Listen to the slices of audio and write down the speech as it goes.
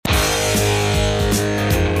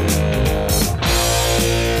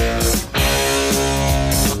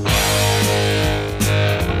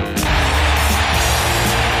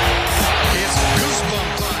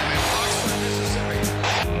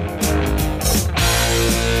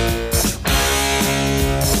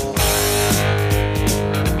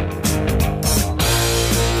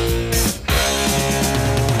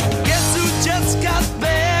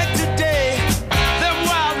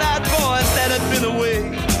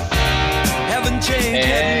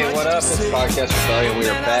Hey, what up? It's Podcast Rebellion. We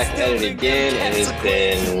are back at it again. It has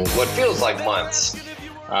been what feels like months.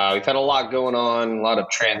 We've had a lot going on, a lot of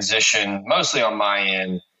transition, mostly on my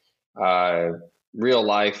end, real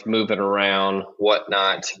life, moving around,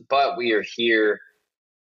 whatnot. But we are here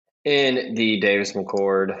in the Davis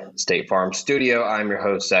McCord State Farm studio. I'm your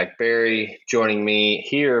host, Zach Berry. Joining me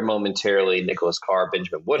here momentarily, Nicholas Carr,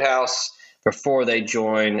 Benjamin Woodhouse. Before they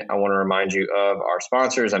join, I want to remind you of our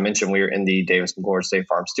sponsors. I mentioned we are in the Davis McCord State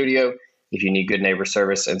Farm studio. If you need good neighbor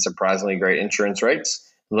service and surprisingly great insurance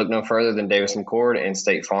rates, look no further than Davis McCord and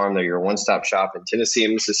State Farm. They're your one-stop shop in Tennessee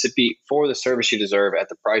and Mississippi for the service you deserve at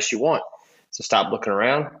the price you want. So stop looking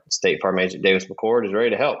around. State Farm agent Davis McCord is ready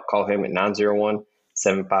to help. Call him at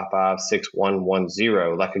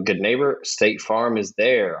 901-755-6110. Like a good neighbor, State Farm is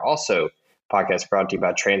there. Also, podcast brought to you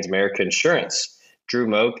by Transamerica Insurance. Drew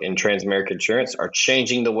Moak and Transamerica Insurance are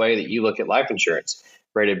changing the way that you look at life insurance.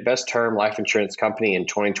 Rated best term life insurance company in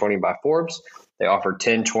 2020 by Forbes. They offer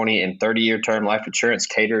 10, 20, and 30-year term life insurance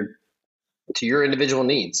catered to your individual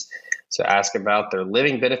needs. So ask about their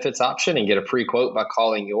living benefits option and get a free quote by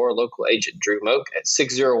calling your local agent, Drew Moak, at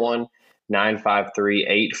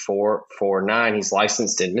 601-953-8449. He's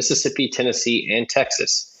licensed in Mississippi, Tennessee, and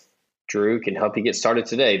Texas. Drew can help you get started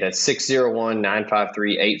today. That's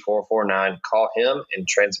 601-953-8449. Call him in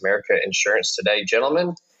Transamerica Insurance today.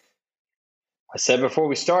 Gentlemen, I said before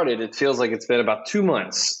we started, it feels like it's been about 2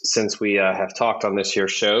 months since we have talked on this here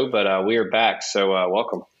show, but we are back, so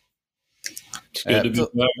welcome. It's good to be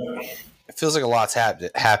back. It feels like a lot's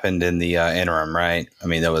happened in the interim, right? I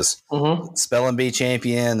mean, there was Spelling Bee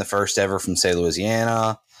champion, the first ever from Say,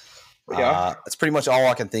 Louisiana. Yeah. That's pretty much all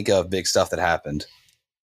I can think of, big stuff that happened.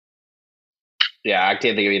 Yeah, I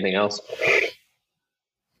can't think of anything else.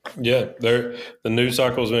 Yeah, the news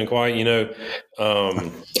cycle has been quiet.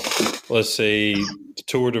 Let's see,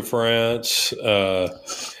 Tour de France.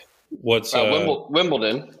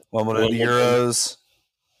 Wimbledon, Euros.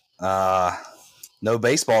 No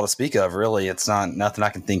baseball to speak of, really. It's nothing I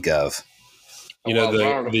can think of.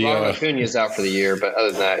 Ronald Acuna's out for the year, but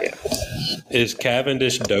other than that, yeah. Is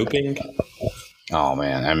Cavendish doping? Oh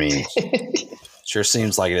man, I mean. Sure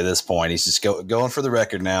seems like it at this point. He's just going for the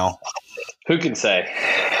record now. Who can say?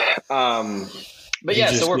 But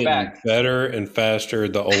yeah, so we're back. Better and faster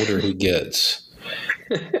the older he gets.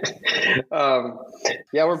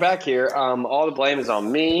 Yeah, we're back here. All the blame is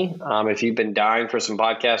on me. If you've been dying for some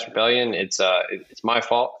podcast rebellion, it's my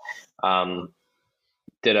fault.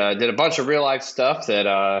 Did a bunch of real life stuff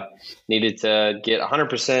that needed to get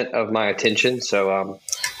 100% of my attention. So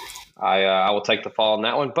I will take the fall on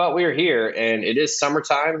that one. But we are here, and it is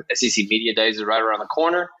summertime. SEC Media Days is right around the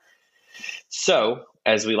corner. So,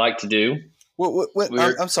 as we like to do.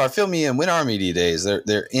 I'm sorry, fill me in. When are Media Days?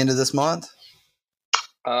 They're end of this month?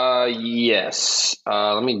 Yes.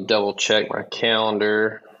 Let me double check my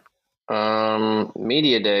calendar.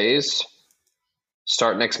 Media Days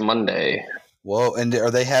start next Monday. Whoa, and are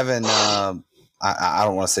they having I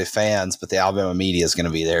don't want to say fans, but the Alabama media is going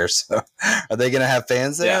to be there. So are they going to have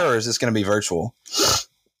fans there, or is this going to be virtual?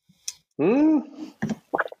 I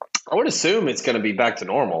would assume it's going to be back to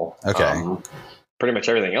normal. Okay. Pretty much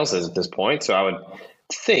everything else is at this point. So I would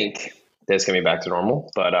think that it's going to be back to normal,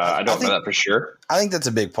 but I don't know that for sure. I think that's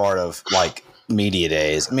a big part of like media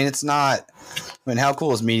days. I mean, it's not – I mean, how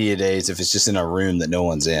cool is media days if it's just in a room that no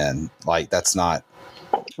one's in? Like that's not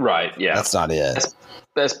 – right, yeah. That's not it.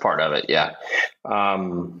 That's part of it, yeah.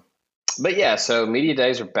 But yeah, so media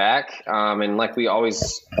days are back, and like we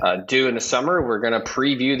always do in the summer, we're going to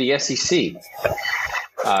preview the SEC.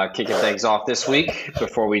 Kicking things off this week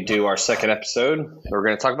before we do our second episode, we're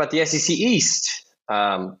going to talk about the SEC East,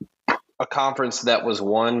 a conference that was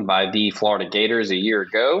won by the Florida Gators a year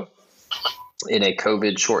ago in a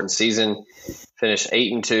COVID-shortened season. Finished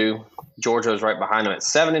 8-2. Georgia was right behind them at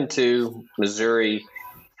 7-2. Missouri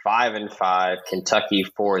 5-5, Kentucky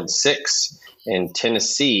 4-6, and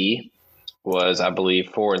Tennessee was, I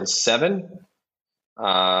believe, 4-7,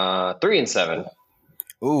 3-7.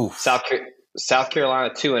 Ooh, South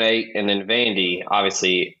Carolina 2-8, and then Vandy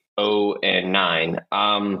obviously 0-9.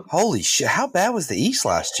 Holy shit! How bad was the East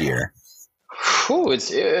last year?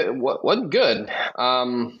 It wasn't good.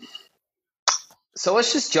 So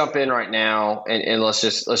let's just jump in right now, and let's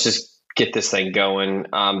just get this thing going.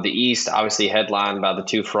 The East, obviously headlined by the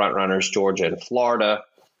two front runners, Georgia and Florida.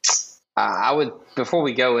 I would, before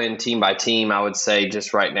we go in team by team, I would say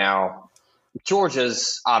just right now,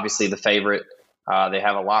 Georgia's obviously the favorite. They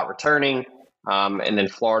have a lot returning, and then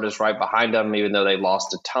Florida's right behind them, even though they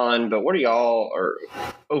lost a ton. But what are y'all, or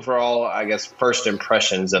overall, I guess, first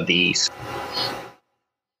impressions of the East?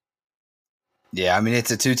 Yeah, I mean,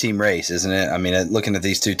 it's a two-team race, isn't it? I mean, looking at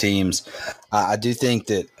these two teams, I do think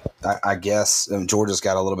that I guess Georgia's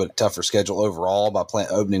got a little bit tougher schedule overall by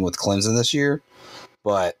opening with Clemson this year.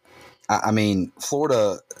 But, I mean,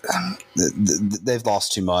 Florida, they've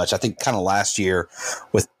lost too much. I think kind of last year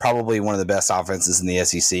with probably one of the best offenses in the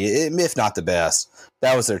SEC, if not the best,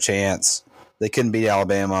 that was their chance. They couldn't beat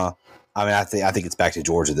Alabama. I mean, I think it's back to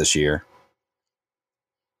Georgia this year.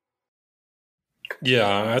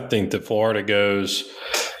 Yeah, I think that Florida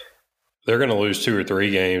they're going to lose 2 or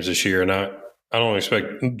 3 games this year, and I don't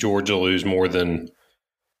expect Georgia to lose more than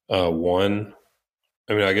 1.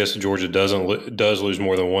 I mean, I guess Georgia does lose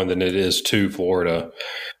more than 1 than it is to Florida.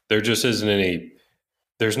 There just isn't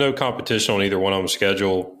there's no competition on either one of them's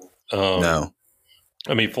schedule. No.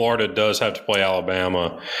 I mean, Florida does have to play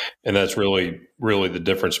Alabama, and that's really, really the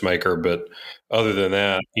difference maker. But other than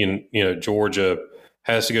that, Georgia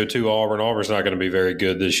has to go to Auburn. Auburn's not going to be very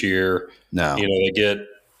good this year. No. They get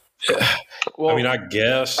well, I mean, I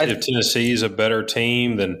guess if Tennessee's a better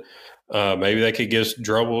team, then maybe they could give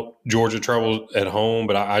Georgia trouble at home,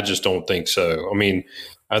 but I just don't think so. I mean,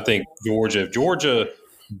 I think if Georgia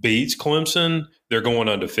beats Clemson, they're going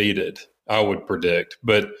undefeated, I would predict.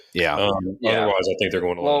 But otherwise, I think they're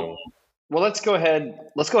going to lose. Well, let's go ahead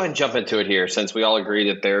and jump into it here, since we all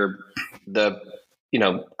agree that they're the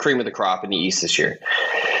cream of the crop in the East this year.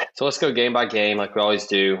 So let's go game by game like we always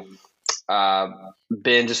do.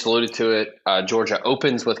 Ben just alluded to it. Georgia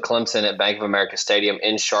opens with Clemson at Bank of America Stadium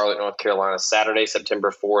in Charlotte, North Carolina, Saturday,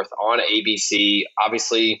 September 4th on ABC.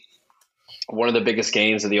 Obviously, one of the biggest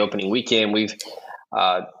games of the opening weekend. We've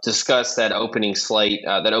discussed that opening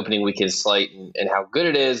weekend slate and how good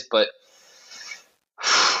it is. But,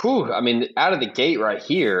 I mean, out of the gate right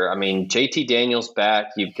here, I mean, JT Daniels back.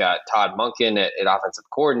 You've got Todd Monken at offensive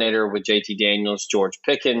coordinator with JT Daniels, George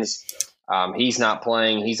Pickens. He's not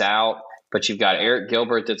playing. He's out. But you've got Eric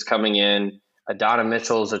Gilbert that's coming in. Adonai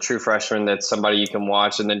Mitchell is a true freshman that's somebody you can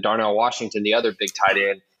watch. And then Darnell Washington, the other big tight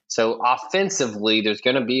end. So offensively, there's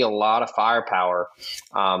going to be a lot of firepower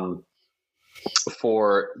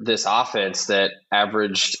for this offense that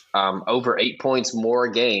averaged over 8 points more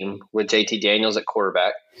a game with JT Daniels at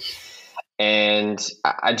quarterback. And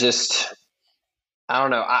I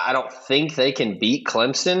don't know. I don't think they can beat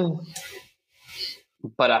Clemson.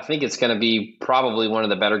 But I think it's going to be probably one of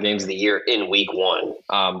the better games of the year in week 1.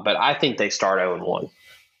 But I think they start 0-1.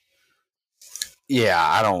 Yeah,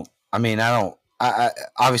 I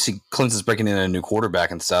obviously Clemson's breaking in a new quarterback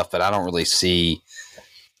and stuff, but I don't really see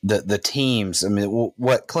the teams. I mean,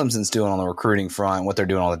 what Clemson's doing on the recruiting front, what they're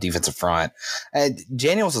doing on the defensive front.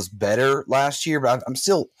 Daniels was better last year, but I'm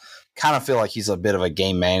still kind of feel like he's a bit of a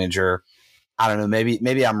game manager. I don't know.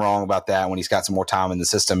 Maybe I'm wrong about that. When he's got some more time in the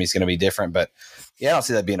system, he's going to be different. But yeah, I don't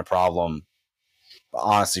see that being a problem.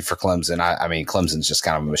 Honestly, for Clemson, I mean, Clemson's just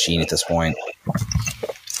kind of a machine at this point.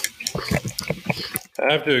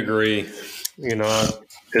 I have to agree.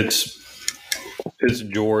 It's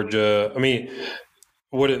Georgia. I mean,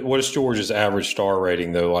 what is Georgia's average star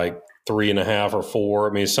rating though? Like 3.5 or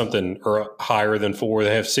 4. I mean, it's something or higher than 4.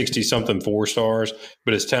 They have 60-something 4 stars.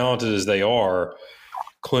 But as talented as they are,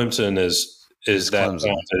 Clemson is that talented,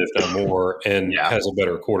 if not more, and has a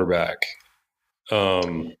better quarterback.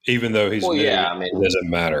 Even though he's new, it doesn't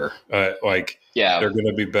matter. They're going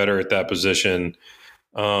to be better at that position.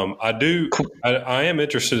 I am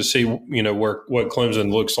interested to see, what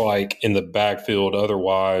Clemson looks like in the backfield.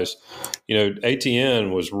 Otherwise,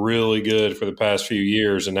 ATN was really good for the past few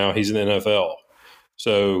years, and now he's in the NFL.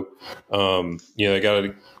 So, they got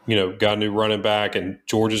a new running back, and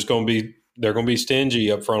Georgia's they're going to be stingy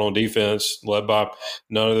up front on defense, led by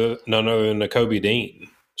none other than Nakobe Dean.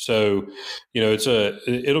 So,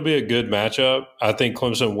 it'll be a good matchup. I think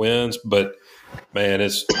Clemson wins, but man,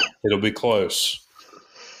 it'll be close.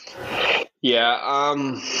 Yeah.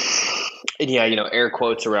 Air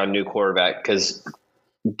quotes around new quarterback, because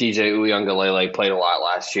DJ Uiagalelei played a lot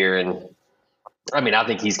last year. And I mean, I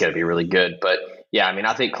think he's going to be really good, but yeah, I mean,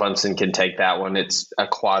 I think Clemson can take that one. It's a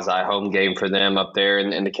quasi home game for them up there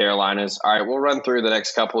in the Carolinas. All right, we'll run through the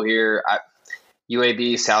next couple here.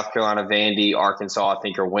 UAB, South Carolina, Vandy, Arkansas, I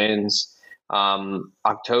think are wins.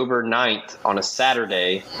 October 9th on a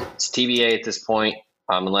Saturday. It's TBA at this point,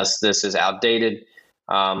 unless this is outdated.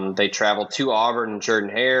 They travel to Auburn and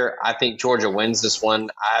Jordan-Hare. I think Georgia wins this one.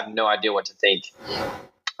 I have no idea what to think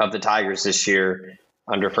of the Tigers this year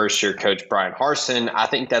under first-year coach Brian Harsin. I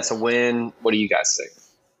think that's a win. What do you guys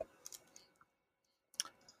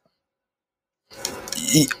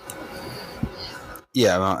think?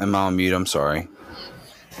 Yeah, am I on mute? I'm sorry.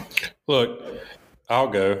 Look, I'll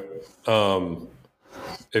go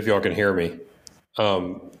if y'all can hear me.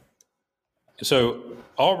 So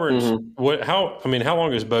Auburn's how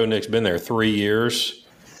long has Bo Nix been there? 3 years.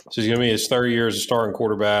 So he's going to be his third year as a starting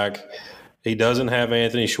quarterback. He doesn't have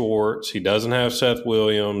Anthony Schwartz. He doesn't have Seth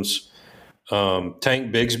Williams.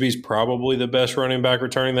 Tank Bigsby's probably the best running back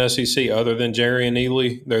returning the SEC, other than Jerry and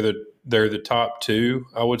Ely. They're the top two,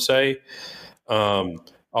 I would say.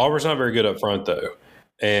 Auburn's not very good up front, though.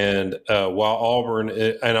 And while Auburn,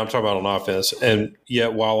 and I'm talking about on offense, and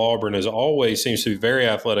yet while Auburn is always seems to be very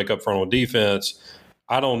athletic up front on defense,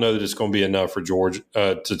 I don't know that it's going to be enough for Georgia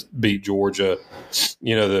to beat Georgia.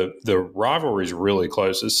 You know, the rivalry is really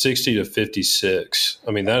close. It's 60-56.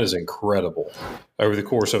 I mean, that is incredible over the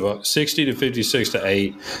course of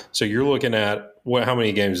 60-56-8. So you're looking at how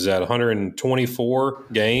many games is that? 124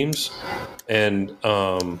 games, and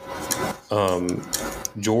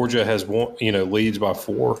Georgia has leads by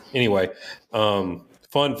 4. Anyway,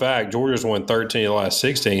 fun fact: Georgia's won 13 of the last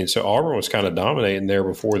 16. So Auburn was kind of dominating there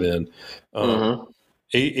before then.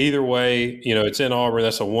 Either way, it's in Auburn.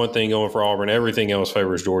 That's the one thing going for Auburn. Everything else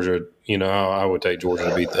favors Georgia. I would take Georgia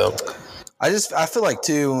to beat them. I feel like,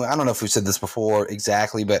 too, I don't know if we've said this before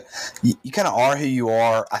exactly, but you kind of are who you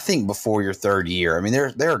are, I think, before your third year. I mean,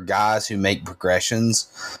 there are guys who make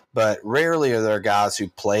progressions, but rarely are there guys who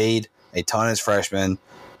played a ton as freshmen,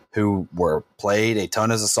 who played a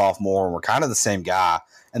ton as a sophomore, and were kind of the same guy,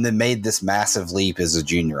 and then made this massive leap as a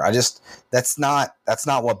junior. That's not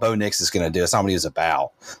what Bo Nix is going to do. It's not what he was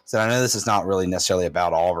about. So I know this is not really necessarily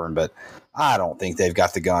about Auburn, but I don't think they've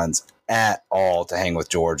got the guns at all to hang with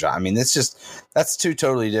Georgia. I mean, that's two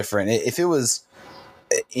totally different. If it was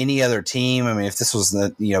any other team, I mean, if this was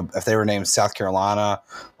if they were named South Carolina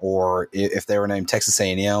or if they were named Texas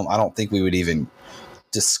A&M, I don't think we would even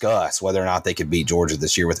discuss whether or not they could beat Georgia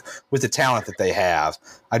this year with the talent that they have.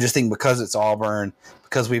 I just think because it's Auburn,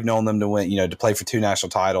 because we've known them to win, to play for 2 national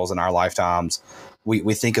titles in our lifetimes,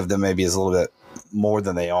 we think of them maybe as a little bit more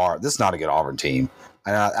than they are. This is not a good Auburn team.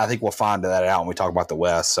 And I think we'll find that out when we talk about the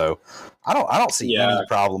West. So I don't see any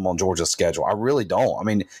problem on Georgia's schedule. I really don't. I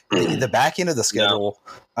mean, the back end of the schedule,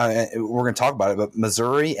 we're going to talk about it, but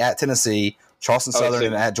Missouri at Tennessee, Charleston Southern,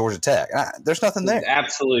 and at Georgia Tech. There's nothing there.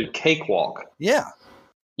 Absolute cakewalk. Yeah.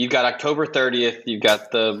 You've got October 30th. You've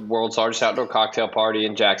got the world's largest outdoor cocktail party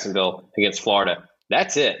in Jacksonville against Florida.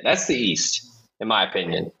 That's it. That's the East, in my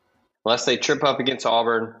opinion. Unless they trip up against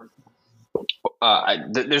Auburn,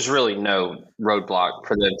 there's really no roadblock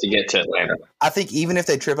for them to get to Atlanta. I think even if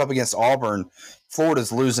they trip up against Auburn,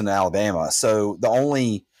 Florida's losing to Alabama. So the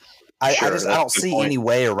only I don't see any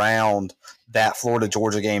way around that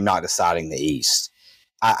Florida-Georgia game not deciding the East.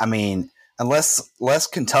 I mean, unless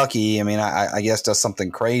Kentucky, I guess does something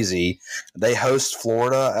crazy, they host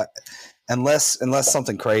Florida. Unless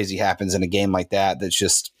something crazy happens in a game like that, that's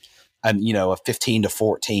just a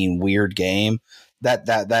 15-14 weird game.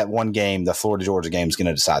 That one game, the Florida-Georgia game, is going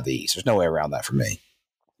to decide the East. There's no way around that for me.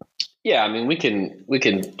 Yeah, I mean, we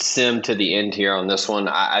can sim to the end here on this one.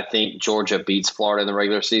 I think Georgia beats Florida in the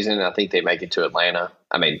regular season. I think they make it to Atlanta.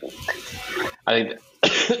 I mean, I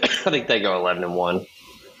think they go 11-1.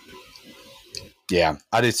 Yeah,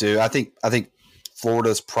 I do too. I think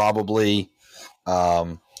Florida's probably a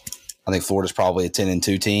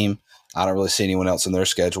 10-2 team. I don't really see anyone else in their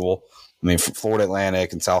schedule. I mean, Florida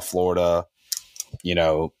Atlantic and South Florida,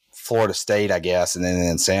 Florida State, I guess, and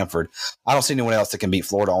then Samford. I don't see anyone else that can beat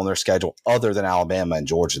Florida on their schedule other than Alabama and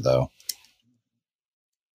Georgia, though.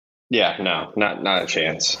 Yeah, no, not a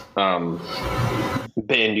chance. Ben,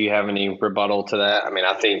 do you have any rebuttal to that? I mean,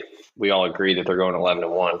 I think we all agree that they're going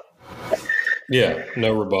 11-1. Yeah,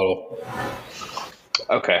 no rebuttal.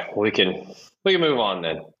 Okay, we can move on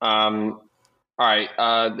then. All right,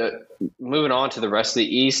 moving on to the rest of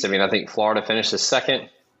the East. I mean, I think Florida finished second.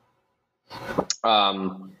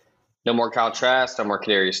 No more Kyle Trask, no more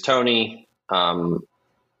Kadarius Toney. Kyle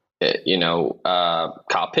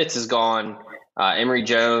Pitts is gone. Emory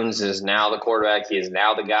Jones is now the quarterback. He is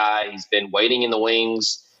now the guy. He's been waiting in the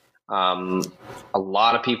wings. A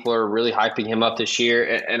lot of people are really hyping him up this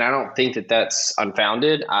year, and I don't think that that's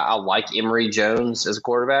unfounded. I like Emory Jones as a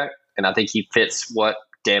quarterback, and I think he fits what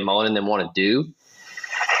Dan Mullen and them want to do.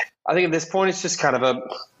 I think at this point it's just kind of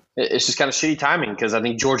shitty timing because I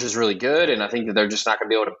think Georgia's really good, and I think that they're just not going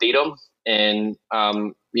to be able to beat them. And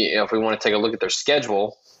if we want to take a look at their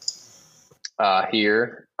schedule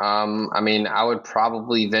here, I would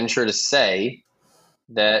probably venture to say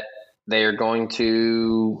that they are going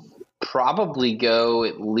to probably go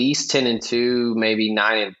at least 10-2, maybe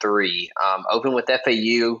 9-3. Open with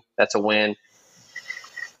FAU, that's a win.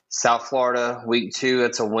 South Florida, week 2,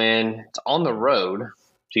 that's a win. It's on the road,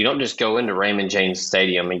 so you don't just go into Raymond James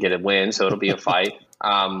Stadium and get a win, so it'll be a fight.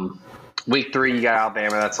 Week 3, you got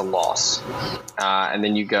Alabama. That's a loss. And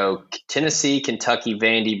then you go Tennessee, Kentucky,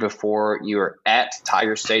 Vandy before you're at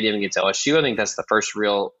Tiger Stadium against LSU. I think that's the first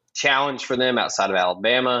real challenge for them outside of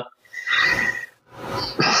Alabama.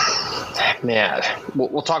 Man,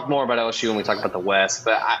 we'll talk more about LSU when we talk about the West,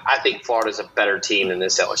 but I think Florida's a better team than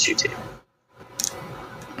this LSU team.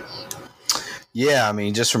 Yeah, I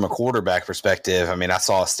mean, just from a quarterback perspective, I mean, I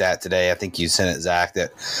saw a stat today. I think you sent it, Zach,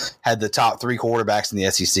 that had the top 3 quarterbacks in the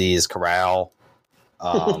SEC is Corral,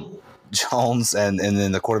 Jones, and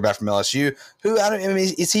then the quarterback from LSU. Who I mean,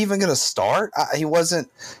 is he even going to start? He wasn't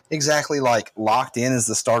exactly like locked in as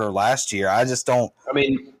the starter last year. I just don't. I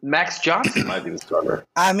mean, Max Johnson might be the starter.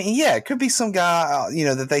 I mean, yeah, it could be some guy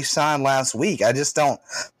that they signed last week. I just don't.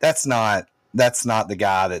 That's not the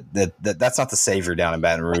guy that's not the savior down in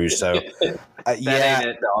Baton Rouge. So. Ain't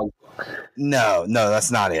it, dog. No,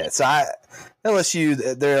 that's not it. So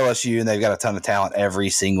LSU, they're LSU, and they've got a ton of talent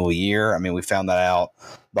every single year. I mean, we found that out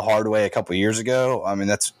the hard way a couple of years ago. I mean,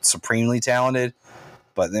 that's supremely talented.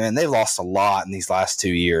 But, man, they've lost a lot in these last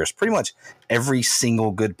 2 years. Pretty much every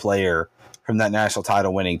single good player from that national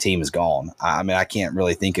title winning team is gone. I mean, I can't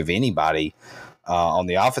really think of anybody on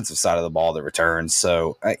the offensive side of the ball that returns.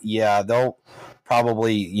 So, yeah, they'll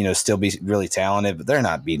probably, still be really talented, but they're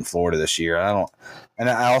not beating Florida this year. I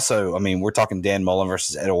also, we're talking Dan Mullen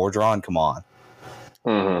versus Ed Orgeron. Come on.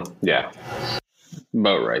 Mm-hmm. Yeah.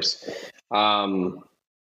 Boat race.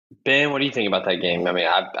 Ben, what do you think about that game? I mean,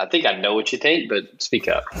 I think I know what you think, but speak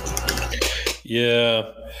up.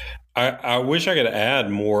 Yeah. I wish I could add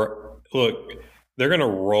more. Look, they're going to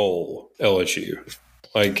roll LSU.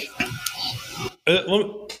 Like,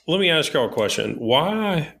 let me ask y'all a question.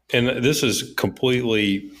 Why, and this is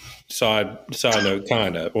completely side note,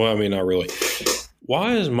 kind of. Well, I mean, not really.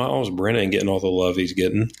 Why is Miles Brennan getting all the love he's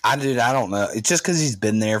getting? I don't know. It's just because he's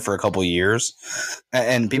been there for a couple of years,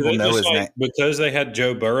 and people know his name. Because they had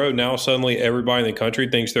Joe Burrow, now suddenly everybody in the country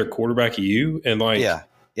thinks they're quarterback you, and like, yeah.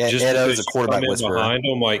 Just Ed O's a quarterback whisperer. Behind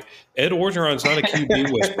him, like Ed Orgeron's not a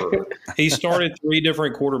QB whisperer. He started 3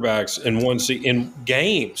 different quarterbacks in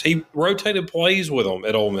games. He rotated plays with them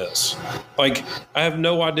at Ole Miss. Like, I have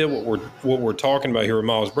no idea what we're talking about here with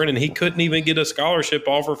Miles Brennan. He couldn't even get a scholarship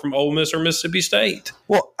offer from Ole Miss or Mississippi State.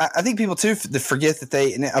 Well, I think people too forget that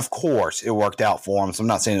and of course it worked out for him. So I'm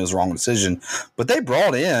not saying it was a wrong decision, but they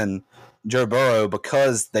brought in Joe Burrow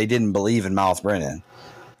because they didn't believe in Miles Brennan.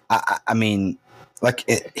 I mean. Like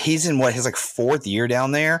he's in his 4th year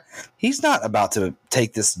down there. He's not about to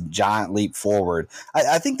take this giant leap forward.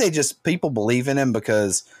 I think people believe in him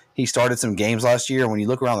because he started some games last year. When you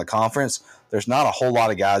look around the conference, there's not a whole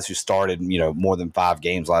lot of guys who started, more than 5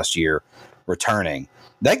 games last year returning.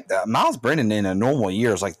 Miles Brennan in a normal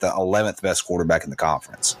year is like the 11th best quarterback in the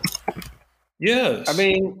conference. Yes. I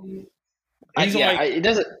mean, it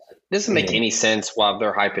doesn't make any sense why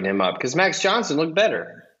they're hyping him up because Max Johnson looked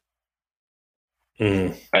better.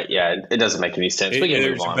 But yeah, it doesn't make any sense.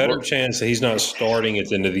 There's a better chance that he's not starting at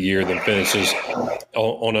the end of the year than finishes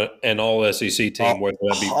on an all SEC team, whether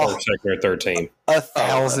that be first, second, or third team.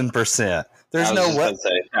 1,000%. There's no way.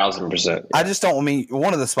 1,000%. I just don't.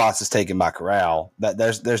 One of the spots is taken by Corral. That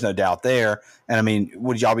there's no doubt there. And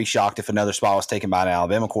would y'all be shocked if another spot was taken by an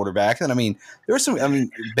Alabama quarterback? And there was some.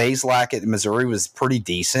 Bazelak at Missouri was pretty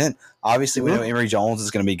decent. Obviously, we know Emory Jones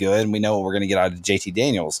is going to be good, and we know what we're going to get out of JT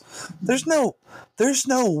Daniels. There's no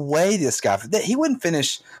way this guy he wouldn't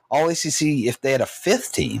finish all ACC if they had a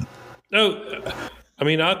 5th team. No.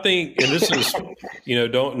 I think, and this is,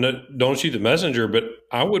 don't shoot the messenger, but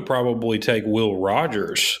I would probably take Will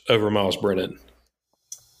Rogers over Miles Brennan.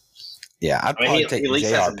 Yeah, I'd probably take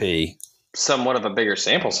JRP. Somewhat of a bigger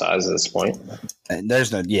sample size at this point. And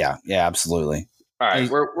there's no, yeah, absolutely. All right,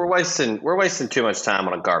 we're wasting too much time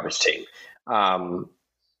on a garbage team. We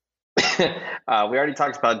already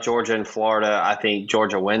talked about Georgia and Florida. I think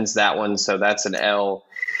Georgia wins that one, so that's an L.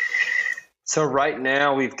 So right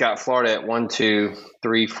now we've got Florida at 1, 2,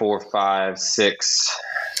 3, 4, 5, 6,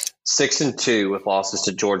 6-2 with losses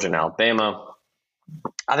to Georgia and Alabama.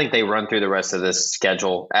 I think they run through the rest of this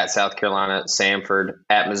schedule at South Carolina, Samford,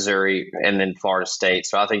 at Missouri, and then Florida State.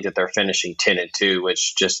 So I think that they're finishing 10-2,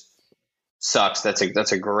 which just sucks.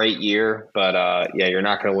 That's a great year, but you're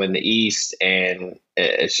not going to win the East, and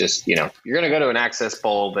it's just you're going to go to an Access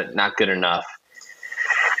Bowl, but not good enough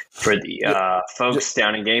for the folks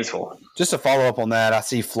down in Gainesville. Just to follow up on that, I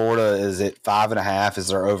see Florida is at 5.5. Is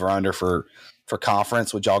there over under for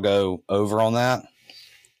conference? Would y'all go over on that?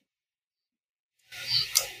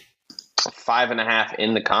 5.5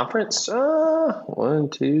 in the conference? 1,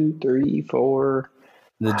 2, 3, 4.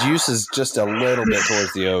 The juice is just a little bit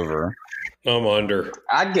towards the over. I'm under.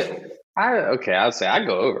 I'd say I'd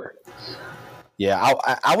go over. Yeah,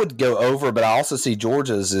 I would go over, but I also see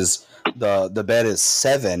Georgia's is the bet is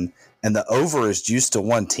 7, and the over is juiced to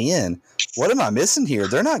 110. What am I missing here?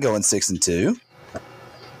 They're not going 6-2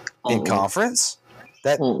 in conference.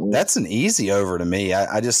 That's an easy over to me.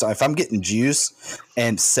 I just if I'm getting juice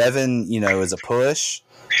and 7, is a push,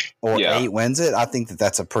 or 8 wins it, I think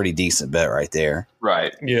that's a pretty decent bet right there.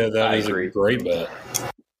 Right. Yeah, that is a great bet.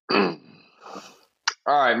 All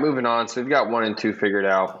right, moving on. So we've got 1 and 2 figured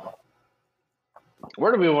out.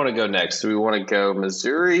 Where do we want to go next? Do we want to go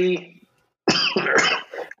Missouri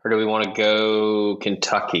or do we want to go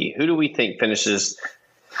Kentucky? Who do we think finishes?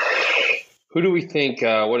 Who do we think,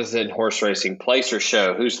 what is it in horse racing? Place or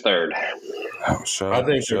show? Who's third? Show, I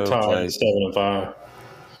think they're tied 7-5.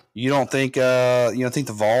 You don't think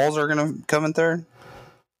the Vols are going to come in third?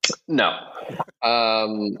 No.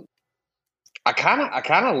 I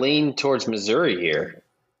kind of lean towards Missouri here.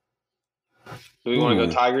 Do we want to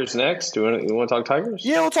go Tigers next? Do we want to talk Tigers?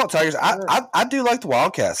 Yeah, we'll talk Tigers. I do like the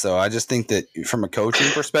Wildcats, though. I just think that from a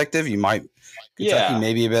coaching perspective, Kentucky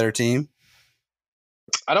may be a better team.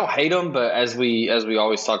 I don't hate them, but as we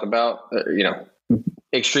always talk about,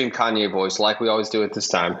 extreme Kanye voice, like we always do at this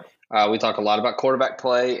time. We talk a lot about quarterback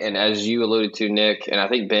play, and as you alluded to, Nick, and I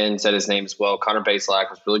think Ben said his name as well, Connor Bazelak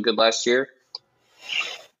was really good last year.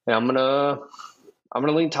 And I'm gonna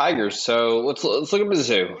lean Tigers. So let's look at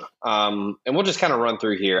Mizzou, and we'll just kind of run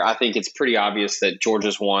through here. I think it's pretty obvious that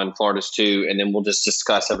Georgia's 1, Florida's 2, and then we'll just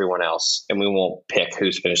discuss everyone else, and we won't pick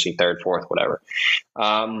who's finishing 3rd, 4th, whatever.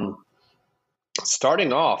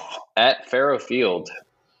 Starting off at Faro Field,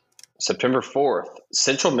 September 4th,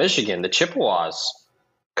 Central Michigan, the Chippewas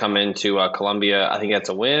come into Columbia. I think that's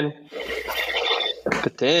a win.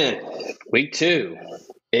 But then week 2,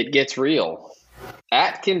 it gets real.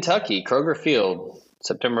 At Kentucky, Kroger Field,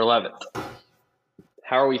 September 11th.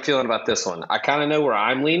 How are we feeling about this one? I kind of know where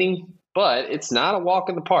I'm leaning, but it's not a walk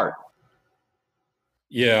in the park.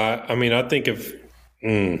 Yeah, I mean, I think if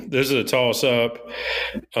this is a toss-up,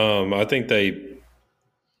 I think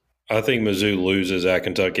Mizzou loses at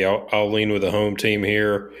Kentucky. I'll lean with the home team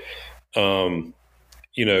here. No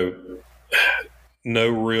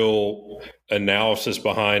real analysis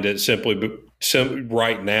behind it. Simply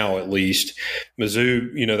right now, at least,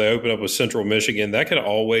 Mizzou. They open up with Central Michigan. That could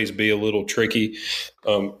always be a little tricky.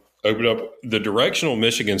 Open up the directional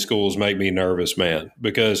Michigan schools make me nervous, man,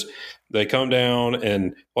 because they come down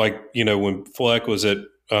and when Fleck was at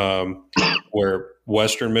where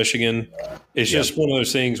Western Michigan, it's just one of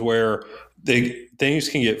those things where things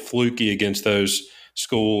can get fluky against those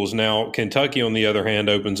schools. Now, Kentucky, on the other hand,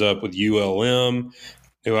 opens up with ULM,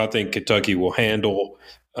 who I think Kentucky will handle.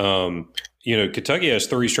 Kentucky has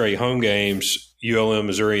 3 straight home games, ULM,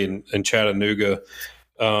 Missouri, and Chattanooga.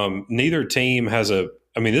 Neither team has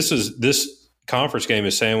this conference game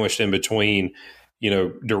is sandwiched in between,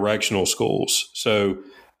 directional schools. So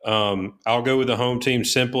I'll go with the home team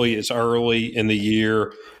simply. It's early in the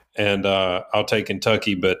year, and I'll take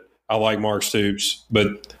Kentucky, but I like Mark Stoops.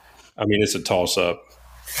 But, it's a toss-up.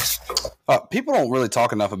 People don't really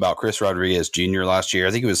talk enough about Chris Rodriguez Jr. last year.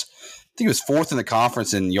 I think he was 4th in the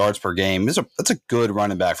conference in yards per game. That's a good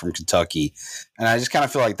running back from Kentucky, and I just kind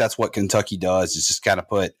of feel like that's what Kentucky does is just kind of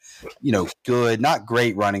put, good, not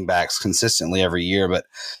great running backs consistently every year. But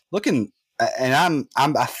looking, and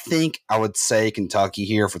I think I would say Kentucky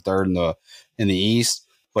here for 3rd in the East.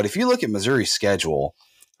 But if you look at Missouri's schedule,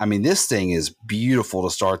 this thing is beautiful to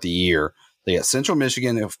start the year. They got Central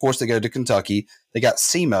Michigan. Of course, they go to Kentucky. They got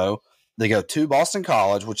SEMO. They go to Boston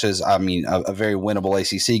College, which is, a very winnable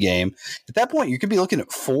ACC game. At that point, you could be looking at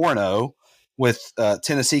 4-0 with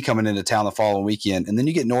Tennessee coming into town the following weekend, and then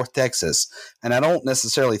you get North Texas. And I don't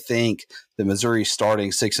necessarily think that Missouri's starting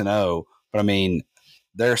 6-0, but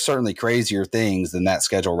there are certainly crazier things than that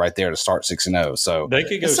schedule right there to start 6-0. So they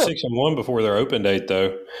could go 6-1 before their open date,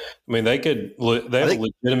 though. They have a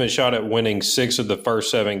legitimate shot at winning 6 of the first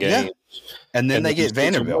 7 games. Yeah. And then they get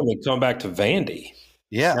Vanderbilt. They come back to Vandy.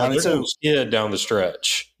 Yeah, they're going to skid down the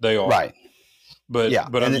stretch. They are right. But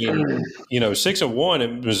 6-1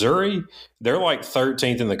 in Missouri, they're like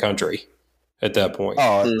 13th in the country at that point.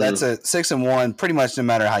 Oh, that's a 6-1. Pretty much, no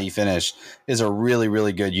matter how you finish, is a really,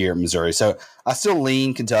 really good year at Missouri. So I still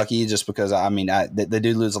lean Kentucky just because they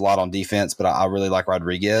do lose a lot on defense, but I really like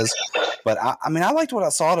Rodriguez. But I liked what I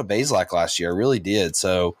saw to Bazelak last year. I really did.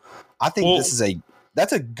 So I think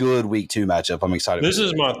that's a good week 2 matchup. I'm excited. This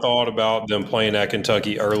is my thought about them playing at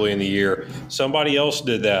Kentucky early in the year. Somebody else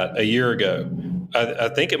did that a year ago. I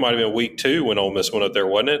think it might have been week 2 when Ole Miss went up there,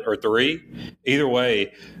 wasn't it? Or 3? Either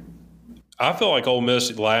way, I feel like Ole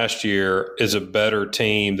Miss last year is a better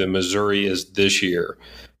team than Missouri is this year.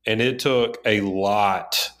 and it took a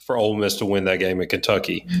lot for Ole Miss to win that game at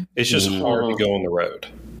Kentucky. It's just hard to go on the road.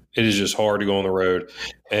 It is just hard to go on the road.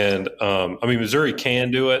 And, Missouri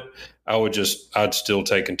can do it. I'd still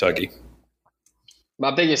take Kentucky.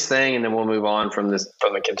 My biggest thing, and then we'll move on from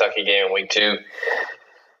the Kentucky game in week 2.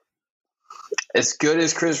 As good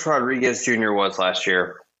as Chris Rodriguez Jr. was last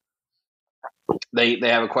year, they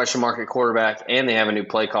have a question mark at quarterback, and they have a new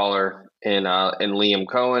play caller in Liam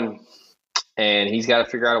Cohen, and he's got to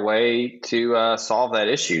figure out a way to solve that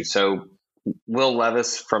issue. So Will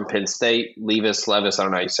Levis from Penn State, Levis, I don't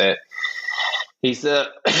know how you say it. He's the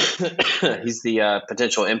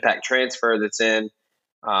potential impact transfer that's in.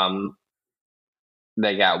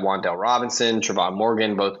 They got Wan'Dale Robinson, Trevon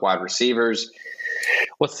Morgan, both wide receivers.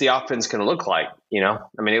 What's the offense going to look like?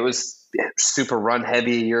 It was super run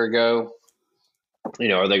heavy a year ago.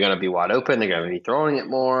 Are they going to be wide open? They're going to be throwing it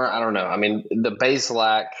more. I don't know. The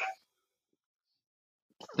Bazelak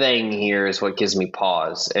thing here is what gives me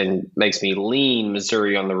pause and makes me lean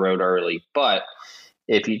Missouri on the road early. But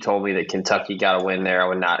if you told me that Kentucky got a win there, I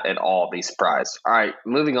would not at all be surprised. All right,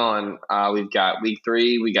 moving on. We've got week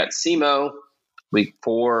 3. We got SEMO. Week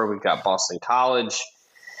 4, we've got Boston College.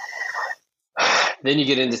 Then you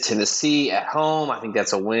get into Tennessee at home. I think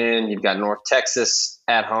that's a win. You've got North Texas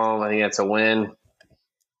at home. I think that's a win.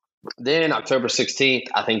 Then October 16th,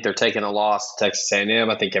 I think they're taking a loss to Texas A&M.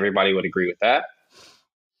 I think everybody would agree with that.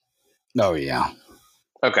 Oh, yeah.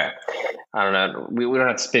 Okay. I don't know. We don't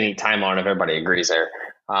have to spend any time on it if everybody agrees there.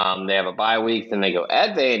 They have a bye week. Then they go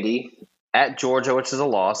at Vandy, at Georgia, which is a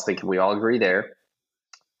loss. I think we all agree there.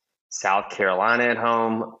 South Carolina at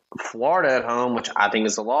home, Florida at home, which I think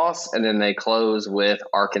is a loss. And then they close with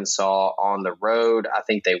Arkansas on the road. I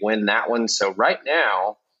think they win that one. So right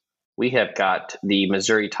now we have got the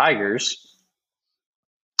Missouri Tigers.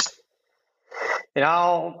 And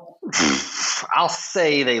I'll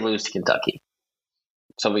say they lose to Kentucky.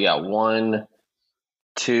 So we got 1,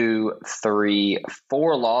 2, 3,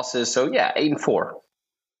 4 losses. So yeah, 8-4. Is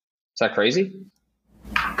that crazy?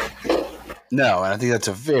 No, and I think that's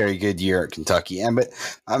a very good year at Kentucky.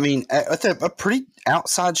 That's a pretty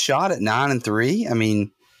outside shot at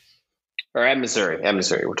 9-3. Or at Missouri.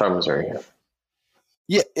 We're talking Missouri here.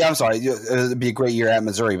 Yeah, I'm sorry. It'd be a great year at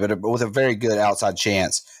Missouri, but with a very good outside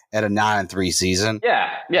chance at a 9-3 season. Yeah,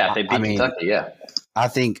 they beat Kentucky. Yeah, I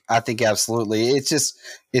think absolutely.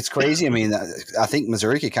 It's crazy. I think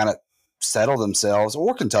Missouri could kind of settle themselves,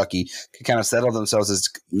 or Kentucky could kind of settle themselves as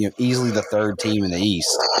easily the 3rd team in the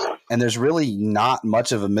East. And there's really not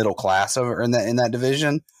much of a middle class over in that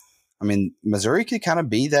division. Missouri could kind of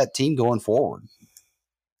be that team going forward.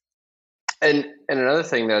 And another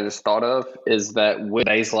thing that I just thought of is that with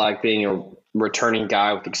Bazelak being a returning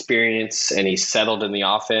guy with experience, and he's settled in the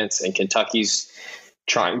offense, and Kentucky's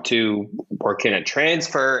trying to work in a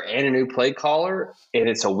transfer and a new play caller, and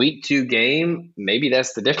it's a week 2 game, maybe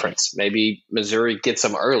that's the difference. Maybe Missouri gets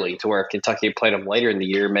them early to where if Kentucky played them later in the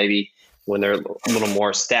year, maybe when they're a little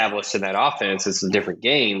more established in that offense, it's a different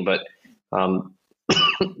game. But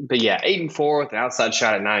yeah, 8-4 with an outside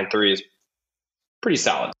shot at 9-3 is pretty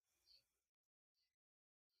solid.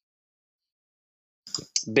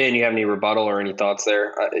 Ben, you have any rebuttal or any thoughts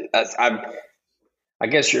there? I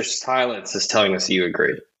guess your silence is telling us you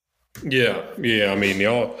agree. Yeah.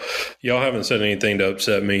 Y'all haven't said anything to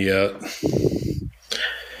upset me yet.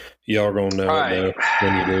 Y'all gonna know it though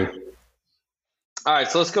when you do. All right,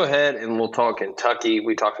 so let's go ahead and we'll talk Kentucky.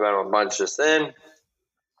 We talked about it a bunch just then.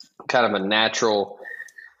 Kind of a natural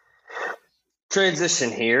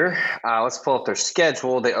transition here. Let's pull up their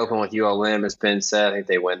schedule. They open with ULM, as Ben said. I think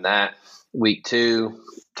they win that. Week 2,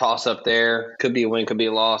 toss up there. Could be a win, could be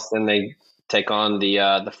a loss. Then they take on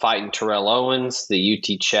the fighting Terrell Owens, the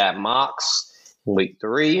UT Chat Mocs. Week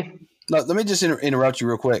 3. No, let me just interrupt you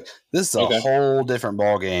real quick. This is a whole different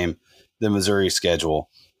ball game than Missouri's schedule.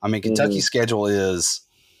 Kentucky's schedule is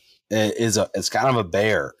it's kind of a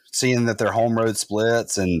bear, seeing that their home road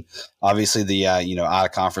splits, and obviously the out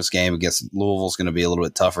of conference game against Louisville is going to be a little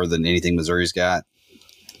bit tougher than anything Missouri's got.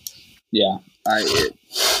 Yeah,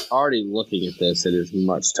 already looking at this, it is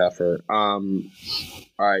much tougher. All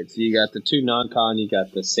right, so you got the 2 non-con, you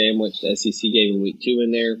got the sandwich, the SEC game in week 2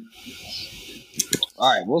 in there. All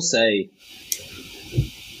right, we'll say,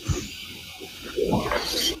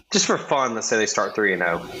 just for fun, let's say they start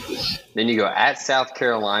 3-0. Then you go at South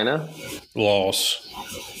Carolina. Loss.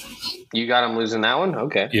 You got them losing that one?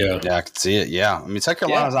 Okay. Yeah, I can see it. Yeah. South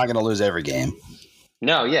Carolina's not going to lose every game.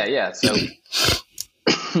 No, yeah. So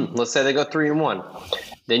let's say they go 3-1.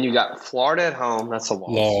 Then you got Florida at home. That's a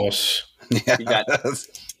loss. Yeah.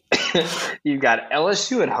 You got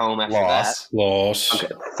LSU at home after that. Loss.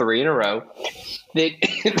 Okay, 3 in a row.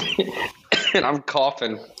 And I'm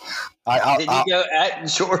coughing. Did you go at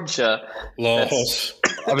Georgia? Loss.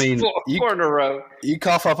 I mean, four in a row. You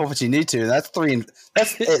cough up what you need to. That's three.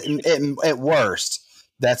 That's at worst.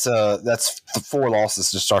 That's 4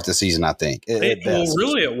 losses to start the season. I think.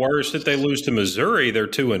 Really, at worst, if they lose to Missouri, they're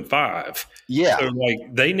 2-5. Yeah. So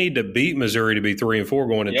they need to beat Missouri to be 3-4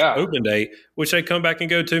 going into open day, which they come back and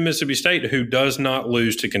go to Mississippi State, who does not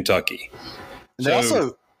lose to Kentucky. They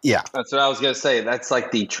also. Yeah. That's what I was going to say. That's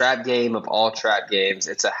like the trap game of all trap games.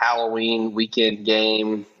 It's a Halloween weekend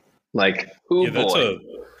game. That's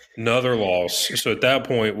another loss. So at that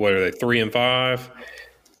point, what are they, 3-5?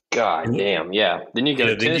 God damn, yeah. Then you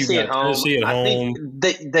go Tennessee at home. I think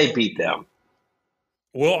they beat them.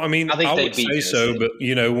 Well, I mean, I would say so, but,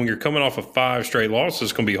 when you're coming off of 5 straight losses,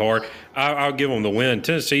 it's going to be hard. I'll give them the win.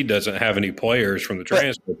 Tennessee doesn't have any players from the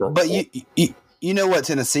transfer. But you know what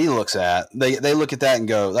Tennessee looks at? They look at that and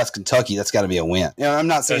go, "That's Kentucky. That's got to be a win." I'm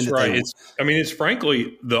not saying that's right. It's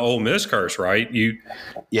frankly the Ole Miss curse, right? When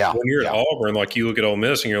you're at Auburn, you look at Ole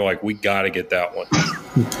Miss and you're like, "We got to get that one."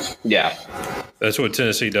 Yeah, that's what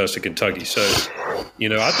Tennessee does to Kentucky. So,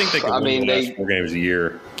 I think they can win the last 4 games a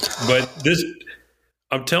year. But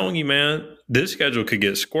I'm telling you, man, this schedule could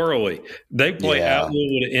get squirrely. They play at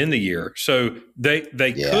Louisville to end the year, so they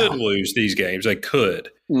could lose these games. They could.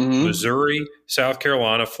 Mm-hmm. Missouri, South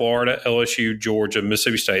Carolina, Florida, LSU, Georgia,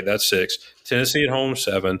 Mississippi State. That's 6. Tennessee at home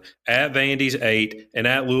 7. At Vandy's 8, and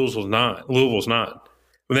at Louisville's 9.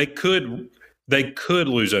 They could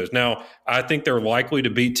lose those. Now, I think they're likely to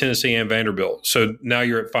beat Tennessee and Vanderbilt. So now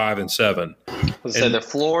you're at 5 and 7. So the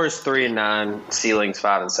floor is 3 and 9. Ceiling's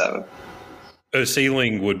 5 and 7. A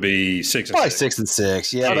ceiling would be 6 and probably 6. 6 and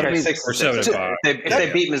 6. Yeah, okay, but 6 or 7 and 5. They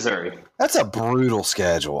beat Missouri. That's a brutal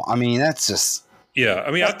schedule. I mean, that's just. Yeah,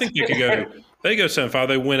 I mean, I think they could go. They go 7-5.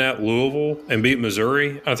 They win at Louisville and beat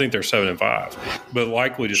Missouri. I think they're 7-5, but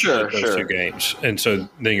likely to split those 2 games, and so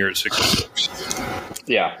then you're at 6 and 6.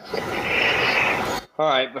 Yeah. All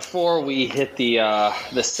right. Before we hit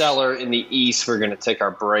the cellar in the East, we're going to take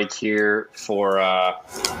our break here for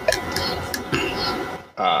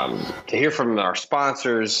to hear from our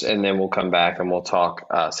sponsors, and then we'll come back and we'll talk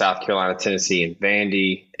South Carolina, Tennessee, and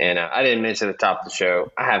Vandy. And I didn't mention at the top of the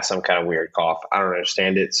show, I have some kind of weird cough. I don't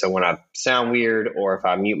understand it. So when I sound weird, or if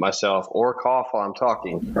I mute myself or cough while I'm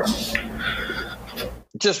talking,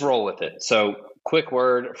 just roll with it. So quick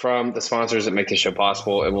word from the sponsors that make this show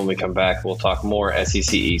possible. And when we come back, we'll talk more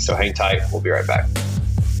SEC East. So hang tight. We'll be right back.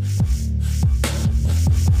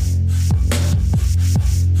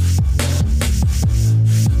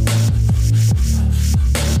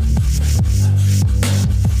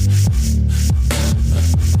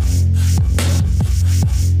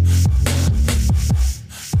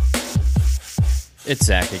 It's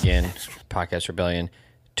Zach again, Podcast Rebellion,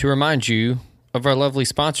 to remind you of our lovely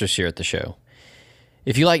sponsors here at the show.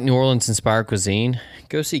 If you like New Orleans-inspired cuisine,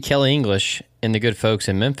 go see Kelly English and the good folks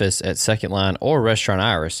in Memphis at Second Line or Restaurant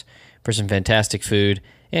Iris for some fantastic food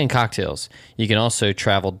and cocktails. You can also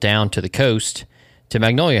travel down to the coast to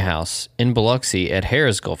Magnolia House in Biloxi at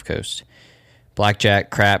Harrah's Gulf Coast.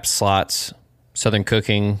 Blackjack, craps, slots, southern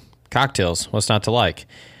cooking, cocktails, what's not to like?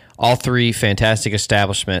 All 3 fantastic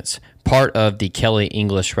establishments, part of the Kelly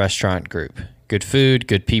English Restaurant Group. Good food,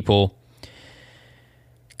 good people,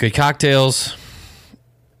 good cocktails.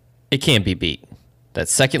 It can't be beat.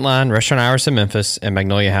 That's Second Line, Restaurant Iris in Memphis, and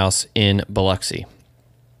Magnolia House in Biloxi.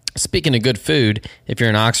 Speaking of good food, if you're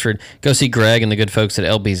in Oxford, go see Greg and the good folks at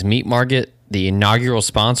LB's Meat Market, the inaugural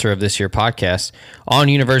sponsor of this year's podcast, on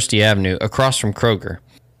University Avenue, across from Kroger.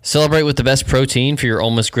 Celebrate with the best protein for your Ole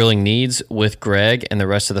Miss grilling needs with Greg and the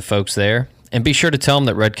rest of the folks there. And be sure to tell them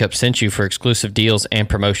that Red Cup sent you for exclusive deals and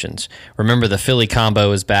promotions. Remember, the Philly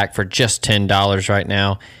combo is back for just $10 right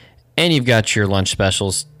now. And you've got your lunch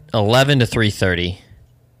specials, 11 to 3:30,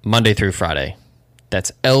 Monday through Friday.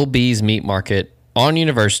 That's LB's Meat Market on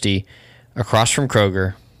University, across from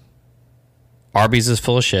Kroger. Arby's is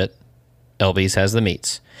full of shit. LB's has the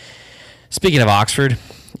meats. Speaking of Oxford,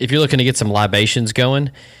 if you're looking to get some libations going,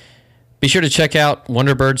 be sure to check out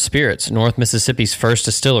Wonderbird Spirits, North Mississippi's first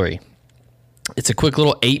distillery. It's a quick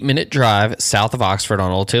little 8-minute drive south of Oxford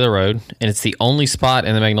on Old Taylor Road, and it's the only spot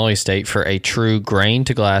in the Magnolia State for a true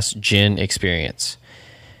grain-to-glass gin experience.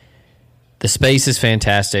 The space is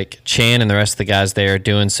fantastic. Chan and the rest of the guys there are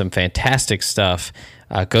doing some fantastic stuff.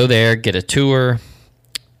 Go there, get a tour,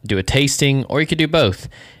 do a tasting, or you could do both.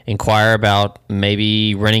 Inquire about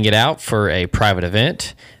maybe renting it out for a private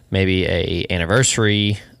event, maybe a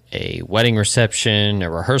anniversary, a wedding reception, a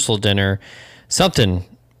rehearsal dinner, something.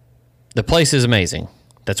 The place is amazing.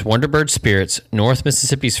 That's Wonderbird Spirits, North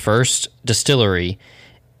Mississippi's first distillery,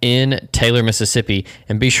 in Taylor, Mississippi.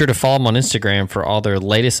 And be sure to follow them on Instagram for all their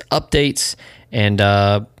latest updates and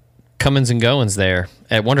comings and goings there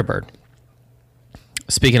at Wonderbird.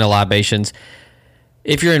 Speaking of libations,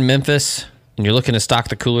 if you're in Memphis and you're looking to stock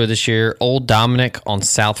the cooler this year, Old Dominick on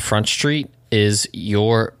South Front Street is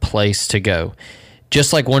your place to go.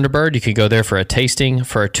 Just like Wonderbird, you could go there for a tasting,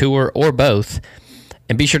 for a tour, or both.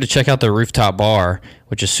 And be sure to check out their rooftop bar,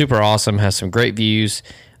 which is super awesome, has some great views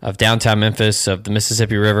of downtown Memphis, of the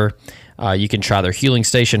Mississippi River. You can try their Huling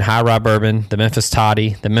Station High Rye Bourbon, the Memphis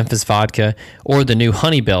Toddy, the Memphis Vodka, or the new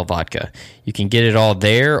Honey Bell Vodka. You can get it all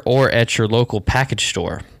there or at your local package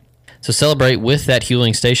store. So celebrate with that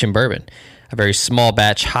Huling Station bourbon, a very small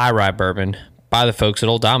batch high rye bourbon by the folks at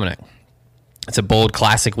Old Dominick. It's a bold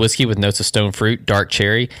classic whiskey with notes of stone fruit, dark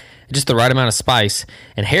cherry, and just the right amount of spice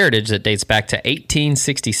and heritage that dates back to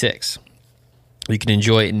 1866. You can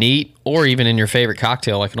enjoy it neat or even in your favorite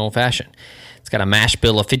cocktail like an old-fashioned. It's got a mash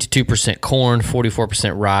bill of 52% corn,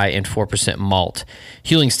 44% rye, and 4% malt.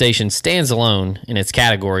 Huling Station stands alone in its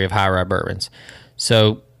category of high rye bourbons.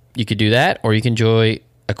 So you could do that, or you can enjoy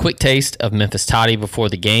a quick taste of Memphis Toddy before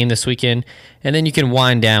the game this weekend, and then you can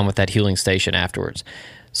wind down with that Huling Station afterwards.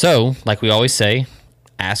 So, like we always say,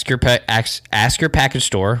 ask your package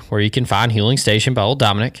store where you can find Huling Station by Old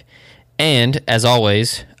Dominick. And, as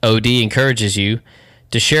always, OD encourages you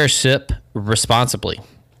to share a sip responsibly.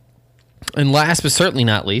 And last but certainly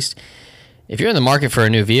not least, if you're in the market for a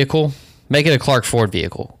new vehicle, make it a Clark Ford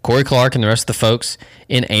vehicle. Corey Clark and the rest of the folks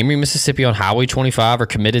in Amory, Mississippi on Highway 25 are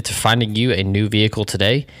committed to finding you a new vehicle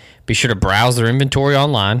today. Be sure to browse their inventory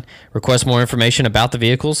online, request more information about the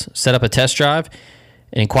vehicles, set up a test drive,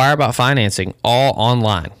 and inquire about financing all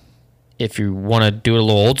online. If you want to do it a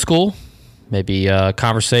little old school, maybe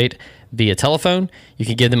conversate via telephone, you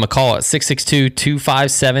can give them a call at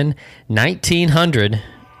 662-257-1900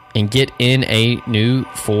 and get in a new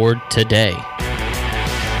Ford today.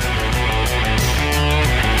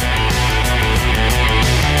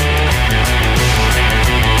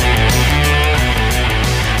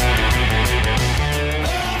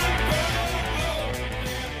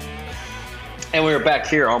 And we're back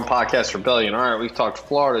here on Podcast Rebellion. All right, we've talked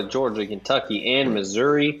Florida, Georgia, Kentucky, and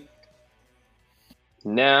Missouri.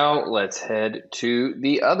 Now let's head to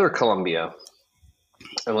the other Columbia.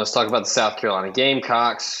 And let's talk about the South Carolina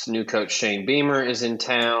Gamecocks. New coach Shane Beamer is in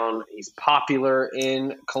town. He's popular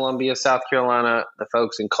in Columbia, South Carolina. The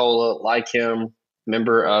folks in Cola like him.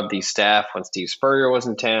 Member of the staff when Steve Spurrier was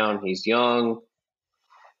in town. He's young.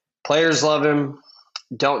 Players love him.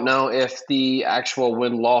 Don't know if the actual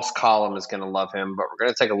win-loss column is going to love him, but we're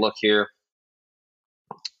going to take a look here.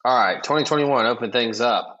 All right, 2021, open things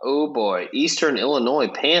up. Oh, boy, Eastern Illinois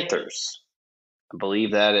Panthers. I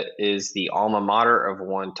believe that it is the alma mater of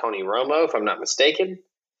one Tony Romo, if I'm not mistaken.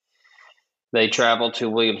 They travel to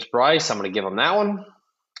Williams-Brice. I'm going to give them that one.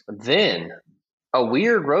 Then, a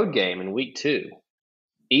weird road game in Week 2.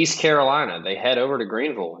 East Carolina, they head over to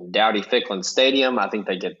Greenville, Dowdy-Ficklin Stadium. I think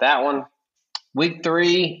they get that one. Week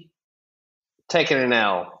 3, taking an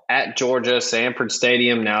L at Georgia, Sanford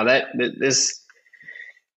Stadium. Now, this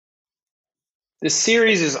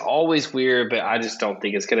series is always weird, but I just don't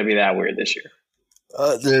think it's going to be that weird this year.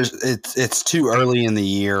 It's too early in the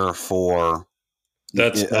year for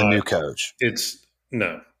a new coach.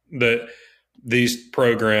 These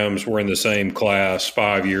programs were in the same class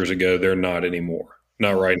 5 years ago. They're not anymore.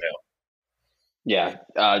 Not right now. Yeah,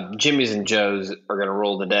 Jimmy's and Joe's are going to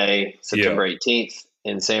rule the day September 18th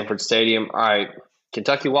in Sanford Stadium. All right,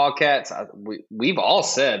 Kentucky Wildcats, we've all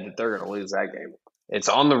said that they're going to lose that game. It's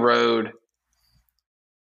on the road.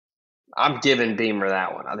 I'm giving Beamer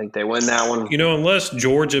that one. I think they win that one. You know, unless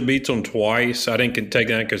Georgia beats them twice, I didn't take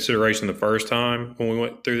that into consideration the first time when we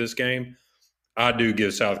went through this game. I do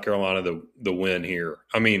give South Carolina the win here.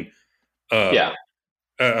 I mean,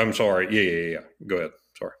 I'm sorry. Yeah. Go ahead.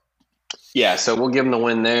 Sorry. Yeah, so we'll give them the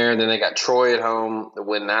win there. Then they got Troy at home to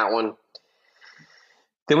win that one.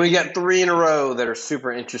 Then we got 3 in a row that are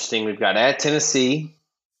super interesting. We've got at Tennessee.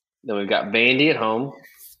 Then we've got Vandy at home.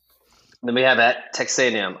 Then we have at Texas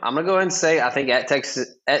A&M. I'm going to go ahead and say I think at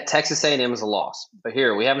Texas A&M is a loss. But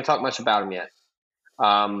here, we haven't talked much about him yet.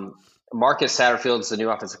 Marcus Satterfield's the new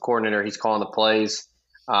offensive coordinator. He's calling the plays.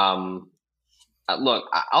 Look,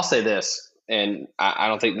 I'll say this. And I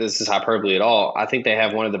don't think this is hyperbole at all. I think they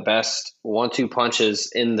have one of the best 1-2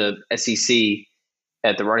 punches in the SEC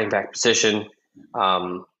at the running back position.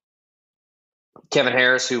 Kevin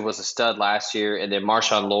Harris, who was a stud last year, and then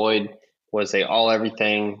Marshawn Lloyd was a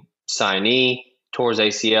all-everything signee, tore his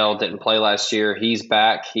ACL, didn't play last year. He's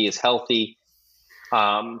back. He is healthy.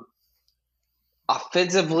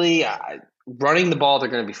 Offensively, running the ball, they're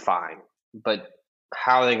going to be fine. But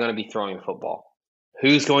how are they going to be throwing the football?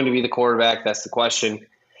 Who's going to be the quarterback? That's the question.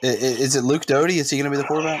 Is it Luke Doty? Is he going to be the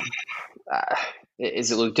quarterback?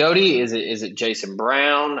 Is it Luke Doty? Is it Jason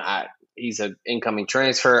Brown? He's an incoming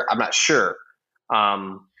transfer. I'm not sure.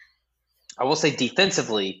 I will say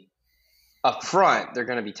defensively, up front, they're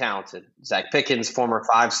going to be talented. Zach Pickens, former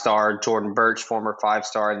 5-star, Jordan Birch, former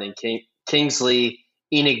 5-star, and then Kingsley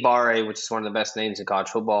Enagbare, which is one of the best names in college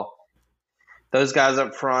football. Those guys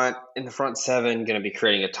up front, in the front seven, going to be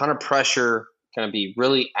creating a ton of pressure, going to be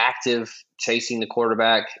really active chasing the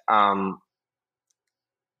quarterback.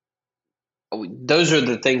 Those are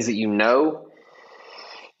the things that you know.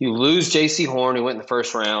 You lose J.C. Horn, who went in the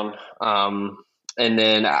first round. And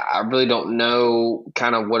then I really don't know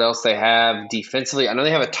kind of what else they have defensively. I know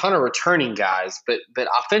they have a ton of returning guys, but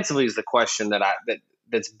offensively is the question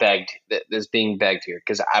that's being begged here,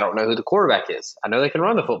 because I don't know who the quarterback is. I know they can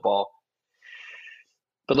run the football.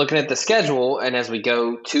 But looking at the schedule, and as we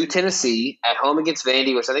go to Tennessee, at home against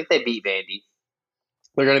Vandy, which I think they beat Vandy,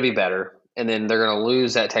 they're going to be better. And then they're going to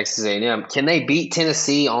lose at Texas A&M. Can they beat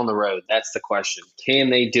Tennessee on the road? That's the question. Can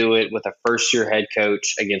they do it with a first-year head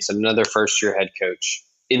coach against another first-year head coach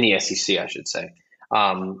in the SEC, I should say?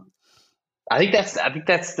 I think that's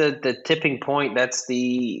the tipping point. That's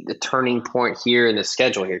the turning point here in the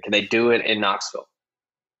schedule here. Can they do it in Knoxville?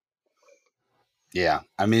 Yeah,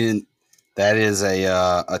 I mean, that is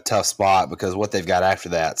a tough spot, because what they've got after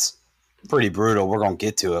that's pretty brutal. We're going to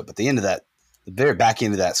get to it, but the end of that, the very back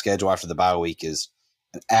end of that schedule after the bye week is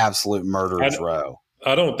an absolute murderer's row.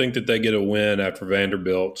 I don't think that they get a win after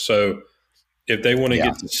Vanderbilt. So if they want to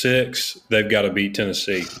get to 6, they've got to beat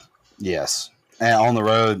Tennessee. Yes. And on the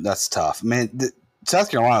road, that's tough. I mean, the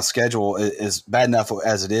South Carolina's schedule is bad enough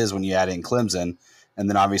as it is when you add in Clemson. And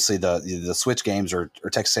then obviously the switch games are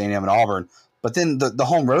Texas A&M and Auburn. But then the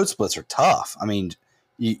home road splits are tough. I mean,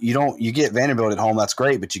 you get Vanderbilt at home, that's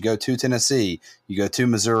great, but you go to Tennessee, you go to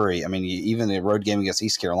Missouri. I mean, even the road game against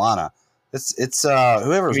East Carolina, it's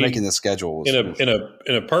whoever's making the schedule. In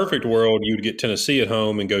a perfect world, you'd get Tennessee at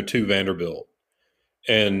home and go to Vanderbilt,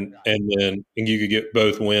 and then you could get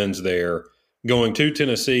both wins there. Going to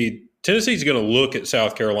Tennessee, Tennessee's going to look at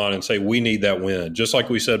South Carolina and say, we need that win. Just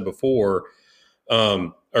like we said before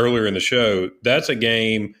earlier in the show, that's a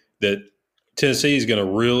game that Tennessee is going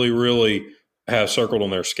to really, really have circled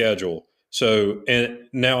on their schedule. So, and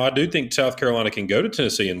now I do think South Carolina can go to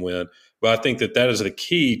Tennessee and win, but I think that is the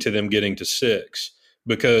key to them getting to 6,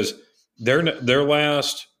 because their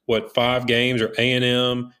last 5 games are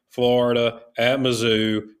A&M, Florida, at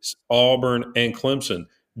Mizzou, Auburn, and Clemson.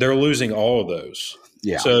 They're losing all of those.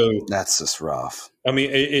 Yeah, so that's just rough. I mean,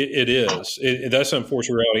 it is. That's an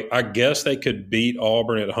unfortunate reality. I guess they could beat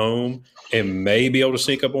Auburn at home and may be able to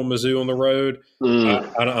sneak up on Mizzou on the road.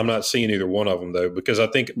 I'm not seeing either one of them, though, because I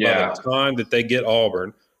think by the time that they get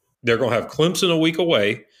Auburn, they're going to have Clemson a week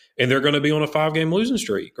away, and they're going to be on a 5-game losing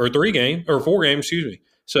streak, or 4-game, excuse me.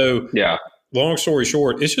 So, long story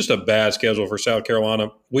short, it's just a bad schedule for South Carolina.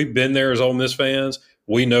 We've been there as Ole Miss fans.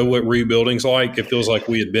 We know what rebuilding's like. It feels like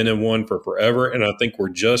we had been in one for forever, and I think we're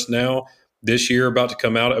just now this year about to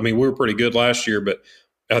come out. I mean, we were pretty good last year, but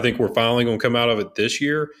I think we're finally going to come out of it this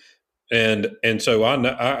year. And so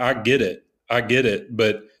I get it.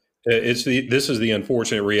 But this is the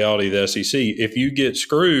unfortunate reality of the SEC. If you get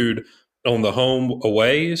screwed on the home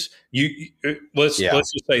aways, let's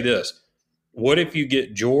just say this. What if you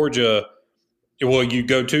get Georgia? Well, you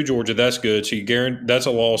go to Georgia, that's good. So that's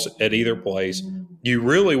a loss at either place. You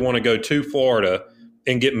really want to go to Florida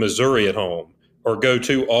and get Missouri at home, or go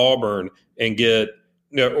to Auburn and get,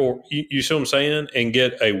 or you see what I'm saying, and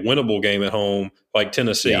get a winnable game at home like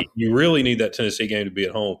Tennessee. Yeah. You really need that Tennessee game to be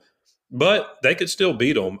at home, but they could still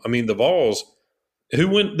beat them. I mean, the Vols, who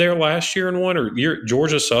went there last year and won, or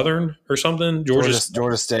Georgia Southern or something? Georgia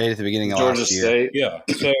State at the beginning of Georgia last year. State. Yeah.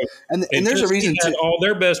 So and there's a reason had all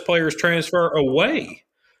their best players transfer away.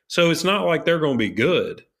 So it's not like they're going to be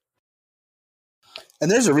good. And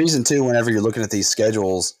there's a reason too. Whenever you're looking at these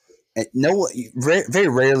schedules, very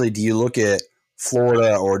rarely do you look at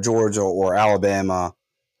Florida or Georgia or Alabama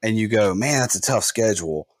and you go, man, that's a tough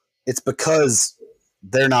schedule. It's because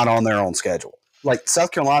they're not on their own schedule. Like South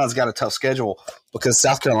Carolina's got a tough schedule because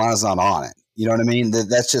South Carolina's not on it. You know what I mean?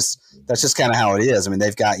 That's just kind of how it is. I mean,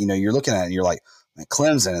 they've got, you're looking at it and you're like, man,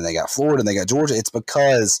 Clemson, and they got Florida and they got Georgia. It's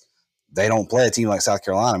because they don't play a team like South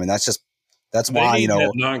Carolina. I mean, that's why,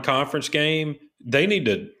 that non-conference game, they need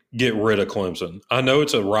to get rid of Clemson. I know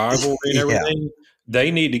it's a rivalry and everything. Yeah. They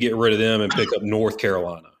need to get rid of them and pick up North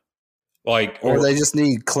Carolina. Or they just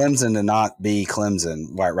need Clemson to not be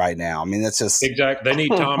Clemson right now. I mean, that's just exactly. They need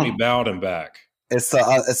Tommy Bowden back. It's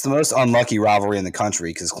the most unlucky rivalry in the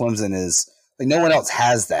country because Clemson Like no one else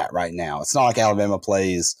has that right now. It's not like Alabama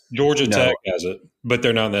plays Georgia Tech has it, but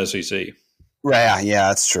they're not in the SEC. Right? Yeah,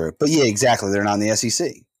 that's true. But yeah, exactly. They're not in the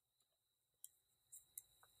SEC.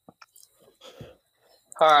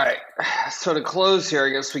 All right. So to close here, I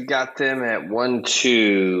guess we got them at 1,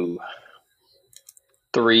 2,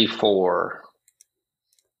 3, 4,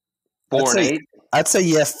 4 and 8. I'd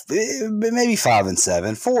say maybe 5 and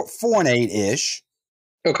 7, 4 and 8 ish.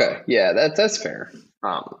 Okay, yeah, that's fair.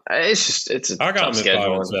 It's a I got tough them at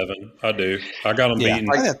 5 schedule. and 7. I do. I got them beating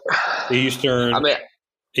Eastern,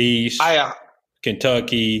 East,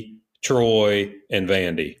 Kentucky, Troy, and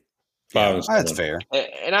Vandy. 5 and 7. That's fair.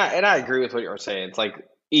 And I agree with what you were saying. It's like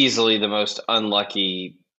easily the most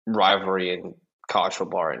unlucky rivalry in college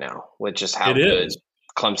football right now, with just how good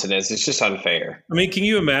Clemson is. It's just unfair. I mean, can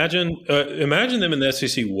you imagine them in the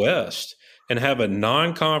SEC West and have a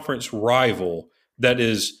non-conference rival that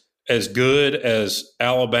is as good as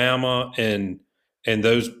Alabama and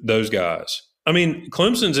those guys? I mean,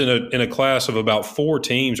 Clemson's in a class of about 4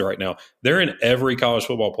 teams right now. They're in every college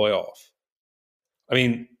football playoff. I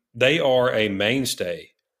mean, they are a mainstay.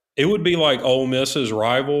 It would be like Ole Miss's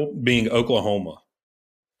rival being Oklahoma.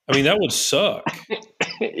 I mean, that would suck.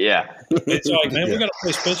 Yeah. It's like, man, we got to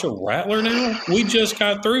play Spencer Rattler now? We just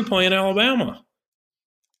got through playing Alabama.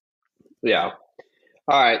 Yeah.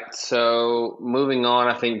 All right. So moving on,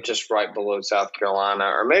 I think just right below South Carolina,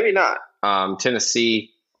 or maybe not.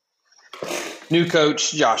 Tennessee, new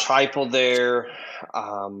coach Josh Heupel there.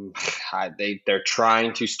 They're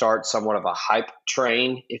trying to start somewhat of a hype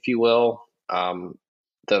train, if you will.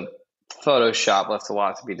 The Photoshop left a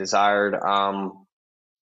lot to be desired.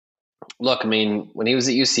 Look, I mean, when he was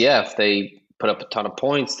at UCF, they put up a ton of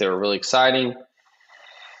points. They were really exciting.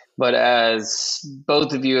 But as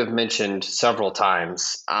both of you have mentioned several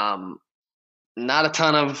times, not a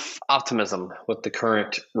ton of optimism with the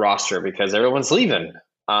current roster because everyone's leaving.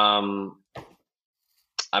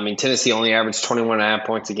 I mean, Tennessee only averaged 21.5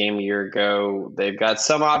 points a game a year ago. They've got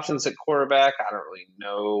some options at quarterback. I don't really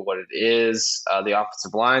know what it is. The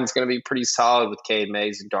offensive line is going to be pretty solid with Cade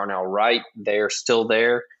Mays and Darnell Wright. They're still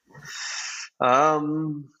there.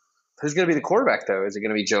 Who's going to be the quarterback, though? Is it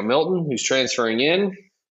going to be Joe Milton, who's transferring in?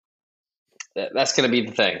 That's going to be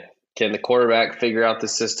the thing. Can the quarterback figure out the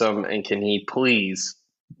system, and can he please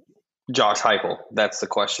Josh Heupel? That's the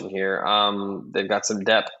question here. They've got some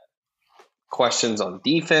depth questions on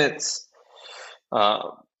defense.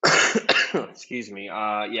 Excuse me.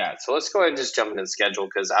 Yeah, so let's go ahead and just jump into the schedule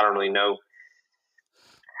because I don't really know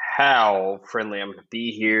how friendly I'm going to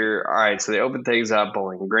be here. All right, so they open things up.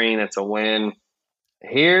 Bowling Green, it's a win.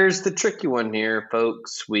 Here's the tricky one here,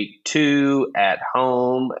 folks. Week 2 at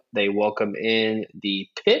home. They welcome in the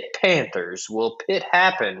Pitt Panthers. Will Pitt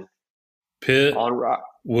happen? Pitt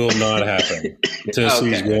will not happen.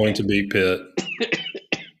 Tennessee's going to beat Pitt.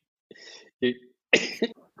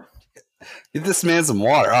 Get this man some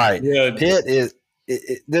water. All right. Yeah. Pitt is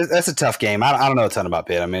that's a tough game. I don't know a ton about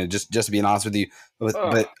Pitt. I mean, just being honest with you, but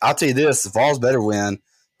I'll tell you this: the Vols better win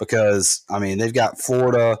because I mean they've got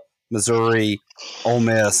Florida, Missouri, Ole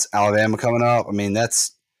Miss, Alabama coming up. I mean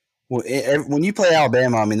that's when you play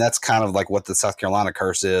Alabama. I mean that's kind of like what the South Carolina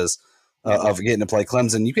curse is of getting to play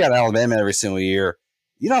Clemson. You got Alabama every single year.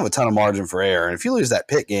 You don't have a ton of margin for error, and if you lose that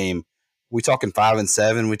Pitt game. We talking 5 and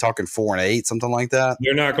 7? We talking 4 and 8? Something like that.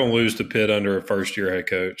 You're not going to lose to Pitt under a first-year head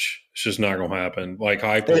coach. It's just not going to happen. Like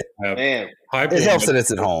Heupel, it helps that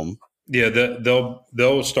it's at home. Yeah,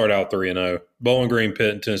 they'll start out 3-0. Bowling Green,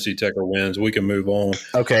 Pitt, and Tennessee Tech are wins. We can move on.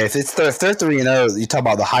 Okay, if they're 3-0, you talk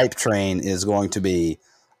about the hype train is going to be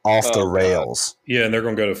off the rails. Yeah, and they're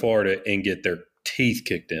going to go to Florida and get their teeth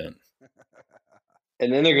kicked in.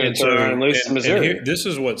 And then they're going to turn around and lose to Missouri. This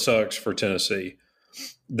is what sucks for Tennessee.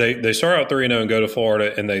 They start out 3-0 and go to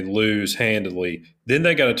Florida and they lose handedly. Then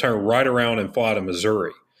they got to turn right around and fly to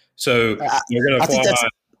Missouri. So they're going to fly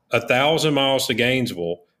 1,000 miles to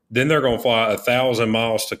Gainesville. Then they're going to fly 1,000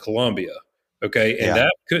 miles to Columbia. Okay, and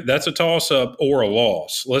that's a toss up or a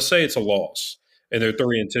loss. Let's say it's a loss, and they're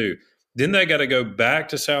 3-2. Then they got to go back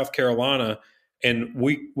to South Carolina, and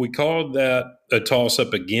we called that a toss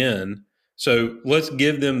up again. So let's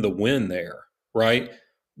give them the win there, right?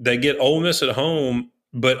 They get Ole Miss at home.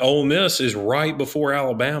 But Ole Miss is right before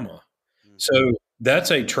Alabama. So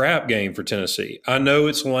that's a trap game for Tennessee. I know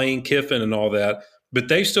it's Lane Kiffin and all that, but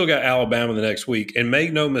they still got Alabama the next week. And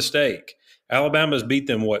make no mistake, Alabama's beat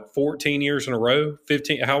them, 14 years in a row?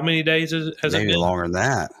 15? How many days has it been? Maybe longer than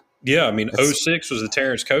that. Yeah, I mean, 06 was the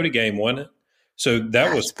Terrence Cody game, wasn't it? So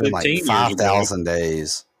that was 15 like years 5,000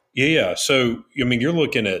 days. Yeah, so, I mean, you're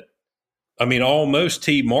looking at, almost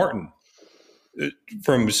T. Martin.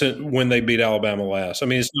 from when they beat Alabama last. I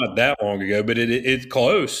mean, it's not that long ago, but it's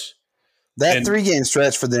close. That 3-game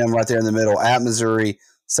stretch for them right there in the middle at Missouri,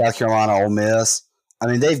 South Carolina, Ole Miss. I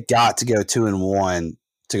mean, they've got to go 2-1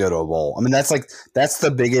 to go to a bowl. I mean, that's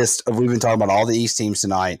the biggest. We've been talking about all the East teams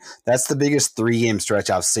tonight. That's the biggest 3-game stretch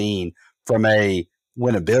I've seen from a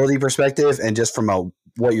winnability perspective and just from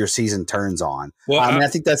what your season turns on. Well, I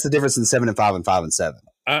think that's the difference in 7-5 and 5-7.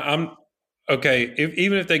 I'm okay.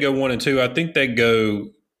 Even if they go 1-2, I think they go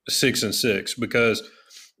 6-6 because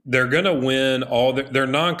they're going to win all their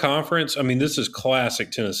non-conference. I mean, this is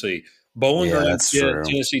classic Tennessee. Bowling Green,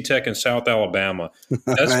 Tennessee Tech, and South Alabama.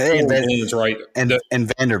 That's 4 wins, right? And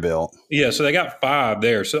Vanderbilt. Yeah, so they got 5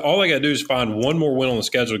 there. So all they got to do is find one more win on the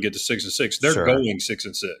schedule to get to 6-6. They're going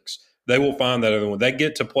 6-6. They will find that other one. They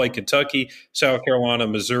get to play Kentucky, South Carolina,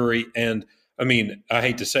 Missouri, and I mean, I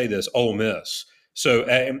hate to say this, Ole Miss. So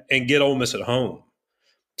and get Ole Miss at home.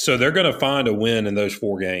 So they're going to find a win in those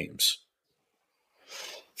 4 games.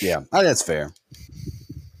 Yeah, I think that's fair.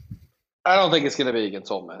 I don't think it's going to be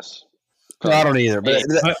against Ole Miss. No, I don't either. But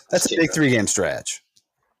that's a big 3-game stretch.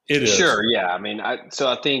 It is. Sure, yeah. I mean, I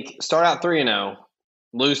think start out 3-0,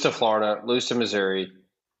 lose to Florida, lose to Missouri,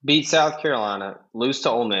 beat South Carolina, lose to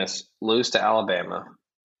Ole Miss, lose to Alabama.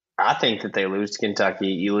 I think that they lose to Kentucky,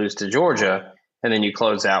 you lose to Georgia, and then you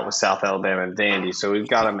close out with South Alabama and Vandy. So we've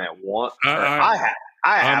got them at 1.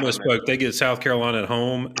 I almost spoke. They get South Carolina at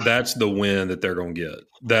home. That's the win that they're going to get.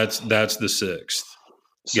 That's the 6th.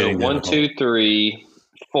 So 1, 2, 3,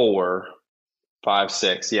 4, 5,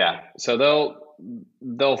 6. Yeah. So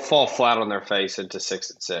they'll fall flat on their face into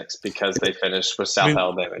 6-6 because they finished with South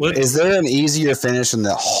Alabama. Is there an easier finish in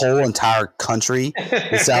the whole entire country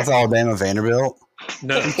with South Alabama Vanderbilt?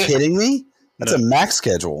 No. Are you kidding me? That's a max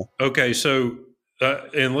schedule. Okay, so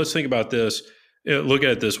and let's think about this. Look at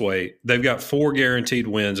it this way: they've got 4 guaranteed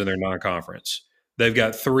wins in their non-conference. They've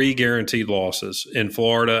got 3 guaranteed losses in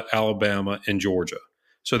Florida, Alabama, and Georgia.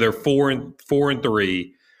 So they're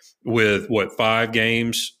 4-3 with 5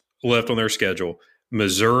 games left on their schedule.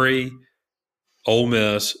 Missouri, Ole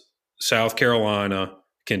Miss, South Carolina,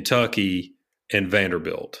 Kentucky, and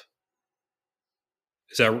Vanderbilt.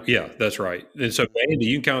 That's right. And so Vandy,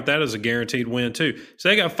 you can count that as a guaranteed win too. So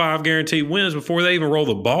they got 5 guaranteed wins before they even roll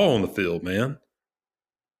the ball on the field, man.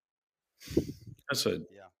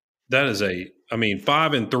 That is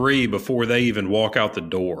 5-3 before they even walk out the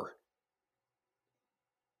door.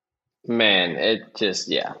 Man, it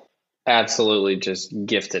just absolutely just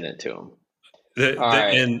gifted it to them.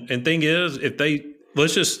 And thing is, if they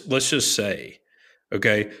let's just say,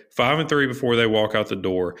 okay, 5-3 before they walk out the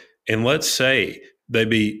door, and let's say they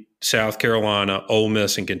beat South Carolina, Ole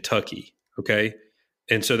Miss, and Kentucky, okay,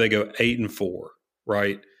 and so they go 8-4,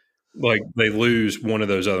 right? Like they lose one of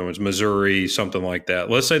those other ones, Missouri, something like that.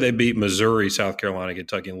 Let's say they beat Missouri, South Carolina,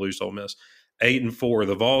 Kentucky, and lose to Ole Miss. 8-4,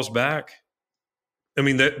 the Vols back. I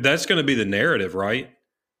mean, that's going to be the narrative, right?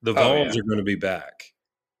 The Vols are going to be back.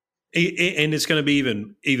 And it's going to be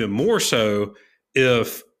even more so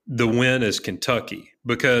if the win is Kentucky,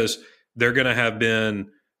 because they're going to have been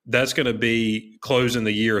 – that's going to be closing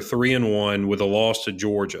the year 3-1 with a loss to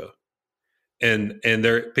Georgia. And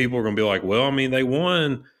people are going to be like, well, I mean, they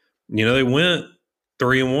won. You know, they went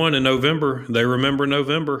 3-1 in November. They remember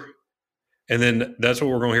November. And then that's what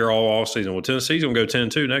we're going to hear all season. Well, Tennessee's going to go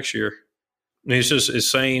 10-2 next year. And it's just the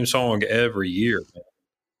same song every year.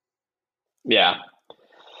 Yeah.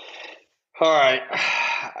 All right.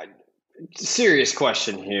 Serious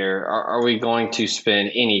question here. Are we going to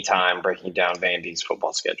spend any time breaking down Vandy's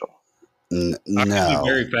football schedule? No. I'm going to be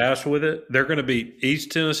very fast with it. They're going to beat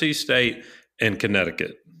East Tennessee State and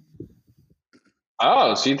Connecticut.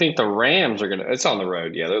 Oh, so you think the Rams are going to – it's on the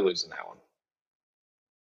road. Yeah, they're losing that one.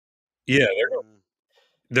 Yeah,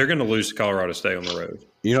 they're going to lose to Colorado State on the road.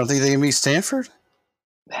 You don't think they can beat Stanford?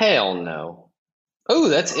 Hell no. Oh,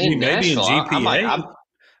 that's in maybe Nashville. in GPA.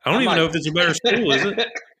 I don't even know if it's a better school, is it?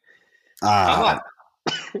 I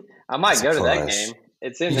might go to that game.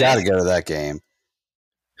 It's in. You got to go to that game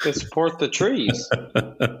to support the trees.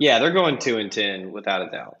 Yeah, they're going 2-10 without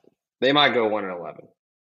a doubt. They might go 1-11.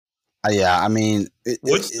 Yeah, I mean,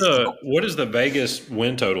 what is the Vegas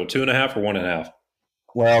win total? 2.5 or 1.5?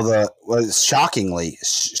 Well, shockingly,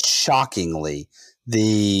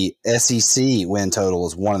 the SEC win total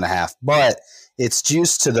is 1.5, but it's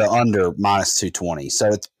juiced to the under -220, so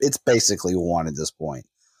it's basically 1 at this point.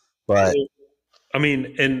 But I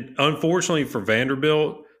mean, and unfortunately for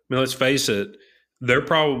Vanderbilt, I mean, let's face it, they're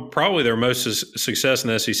probably their most success in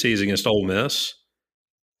the SEC is against Ole Miss.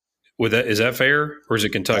 Is that fair, or is it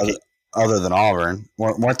Kentucky? other than Auburn.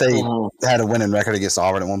 Weren't they Mm-hmm. had a winning record against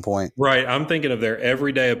Auburn at one point? Right. I'm thinking of their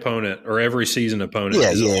everyday opponent or every season opponent.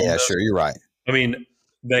 Yeah, sure. You're right. I mean,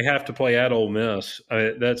 they have to play at Ole Miss.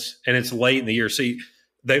 And it's late in the year. See,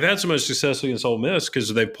 they've had so much success against Ole Miss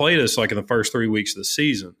because they've played us like in the first 3 weeks of the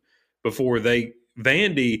season. Before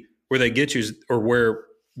Vandy, where they get you or where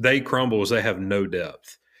they crumble is they have no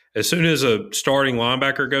depth. As soon as a starting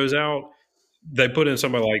linebacker goes out, they put in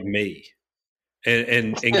somebody like me,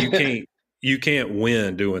 and you can't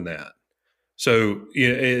win doing that. So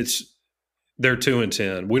they're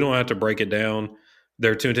 2-10. We don't have to break it down.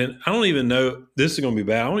 They're 2-10. I don't even know. This is going to be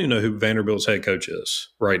bad. I don't even know who Vanderbilt's head coach is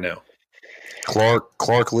right now.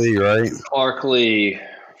 Clark Lee, right? Clark Lee,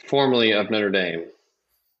 formerly of Notre Dame.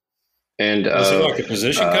 And is he like a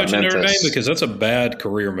position coach in Notre Dame? Memphis. Because that's a bad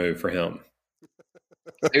career move for him.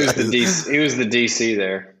 He was the DC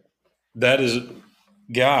there. That is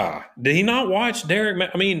guy. Did he not watch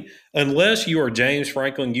Derek? I mean, unless you are James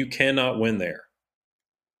Franklin, you cannot win there.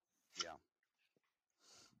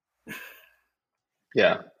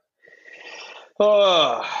 Yeah.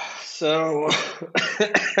 Oh, so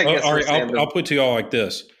I guess all right, I'll put to y'all like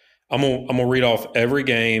this. I'm gonna read off every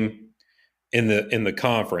game in the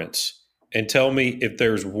conference and tell me if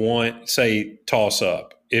there's one, say toss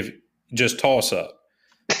up. If just toss up.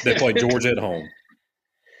 They play Georgia at home.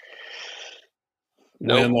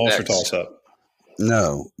 Win, loss, or toss up?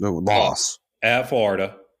 No, loss. At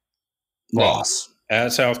Florida. Loss.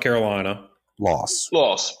 At South Carolina. Loss.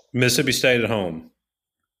 Mississippi State at home.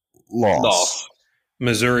 Loss.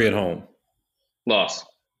 Missouri at home. Loss.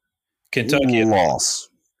 Kentucky at loss.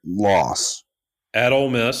 Loss. At Ole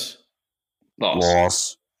Miss.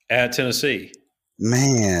 Loss. At Tennessee.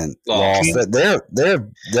 Man, loss.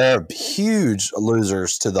 They're huge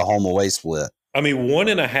losers to the home away split. I mean,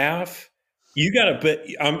 1.5. You got to bet.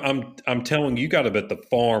 I'm telling you, got to bet the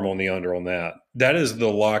farm on the under on that. That is the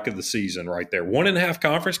lock of the season right there. 1.5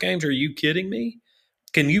 conference games. Are you kidding me?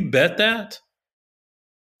 Can you bet that?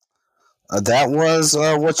 That was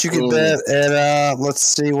what you could bet at. Let's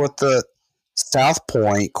see what the South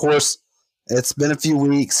Point. Of course, it's been a few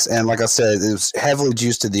weeks, and like I said, it was heavily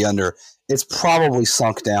juiced to the under. It's probably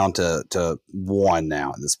sunk down to 1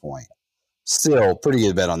 now at this point. Still, pretty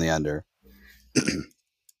good bet on the under.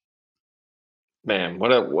 Man,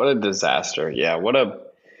 what a disaster! Yeah, what a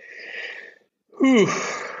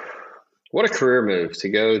career move to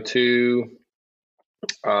go to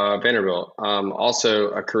Vanderbilt.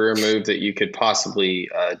 Also, a career move that you could possibly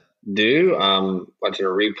do. Watching a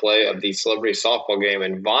replay of the celebrity softball game,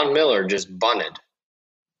 and Von Miller just bunted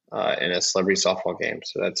in a celebrity softball game.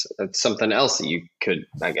 So that's something else that you could,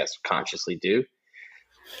 I guess, consciously do.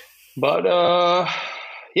 But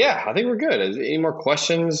yeah, I think we're good. Any more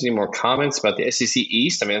questions? Any more comments about the SEC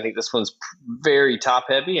East? I mean, I think this one's very top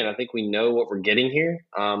heavy, and I think we know what we're getting here.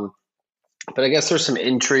 But I guess there's some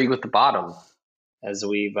intrigue with the bottom, as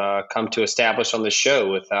we've come to establish on the show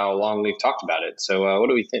with how long we've talked about it. So what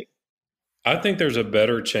do we think? I think there's a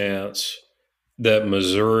better chance that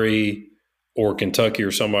Missouri or Kentucky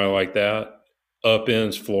or somebody like that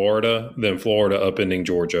upends Florida than Florida upending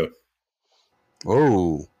Georgia.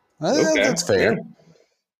 Oh, okay. That's fair.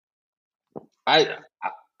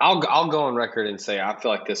 I'll go on record and say I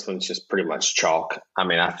feel like this one's just pretty much chalk. I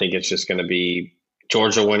mean, I think it's just going to be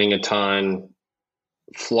Georgia winning a ton,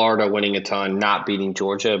 Florida winning a ton, not beating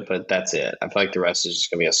Georgia, but that's it. I feel like the rest is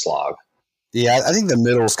just going to be a slog. Yeah, I think the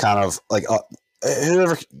middle's kind of like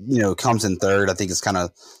whoever comes in third. I think is kind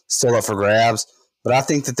of still up for grabs, but I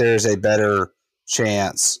think that there's a better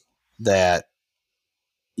chance that.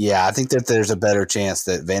 Yeah, I think that there's a better chance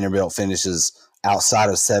that Vanderbilt finishes outside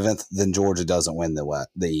of 7th than Georgia doesn't win the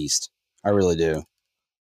East. I really do.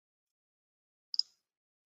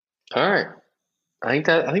 All right. I think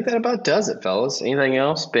that about does it, fellas. Anything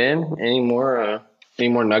else, Ben? Any more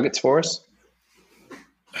nuggets for us?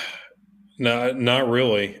 No, not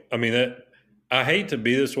really. I mean, I hate to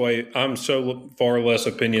be this way. I'm so far less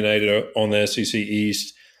opinionated on the SEC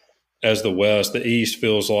East as the West. The East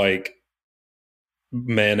feels like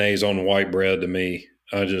mayonnaise on white bread to me.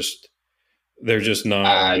 They're just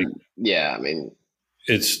not. Yeah, I mean,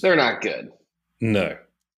 they're not good. No.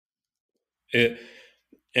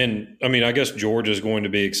 And I mean, I guess Georgia's going to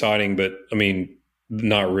be exciting, but I mean,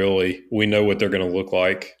 not really. We know what they're going to look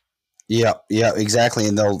like. Yeah, exactly.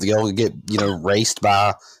 And they'll get raced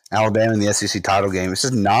by Alabama in the SEC title game. It's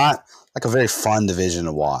just not like a very fun division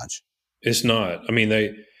to watch. It's not. I mean,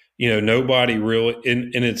 nobody really,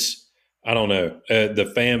 and it's. I don't know.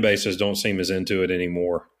 The fan bases don't seem as into it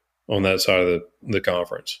anymore on that side of the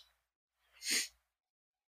conference.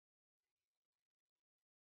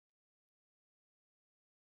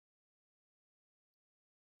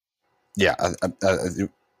 Yeah.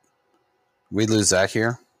 We lose Zach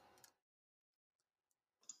here.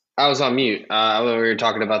 I was on mute. We were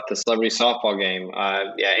talking about the celebrity softball game.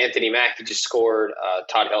 Anthony Mackie just scored.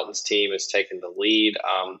 Todd Helton's team has taken the lead.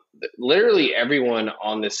 Literally everyone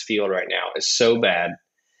on this field right now is so bad.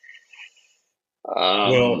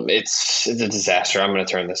 It's a disaster. I'm going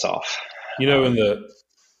to turn this off. And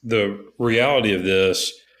the reality of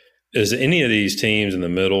this is any of these teams in the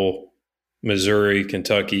middle, Missouri,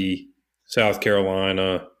 Kentucky, South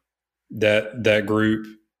Carolina, that group,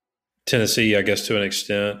 Tennessee, I guess to an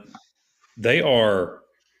extent, they are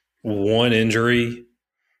one injury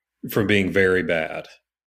from being very bad.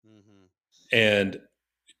 Mm-hmm. And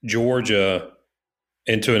Georgia,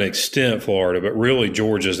 and to an extent Florida, but really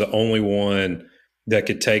Georgia is the only one that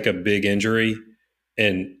could take a big injury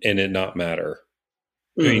and it not matter.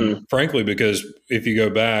 Mm-hmm. I mean, frankly, because if you go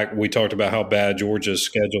back, we talked about how bad Georgia's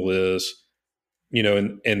schedule is,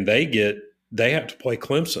 and they have to play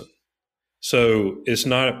Clemson. So it's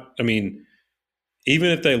not, even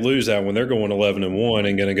if they lose that one, they're going 11-1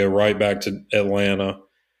 and going to go right back to Atlanta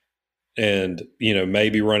and,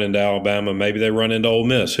 maybe run into Alabama. Maybe they run into Ole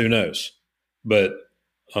Miss. Who knows? But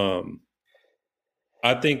I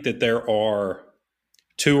think that there are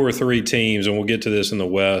 2 or 3 teams, and we'll get to this in the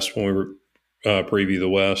West when we preview the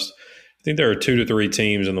West. I think there are 2 to 3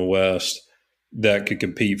 teams in the West that could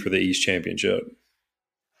compete for the East Championship.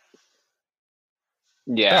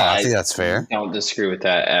 Yeah, I think that's fair. I don't disagree with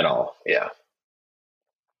that at all. Yeah.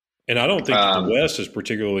 And I don't think the West is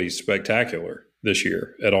particularly spectacular this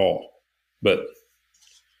year at all. But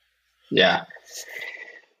yeah.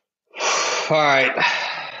 All right.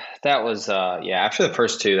 That was after the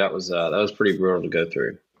first 2, that was pretty brutal to go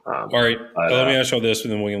through. All right. Let me ask you this,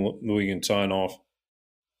 and then we can sign off.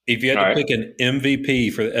 If you had to pick an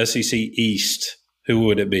MVP for the SEC East, who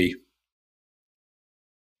would it be?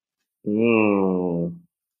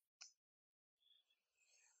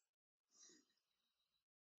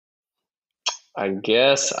 I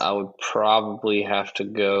guess I would probably have to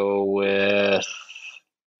go with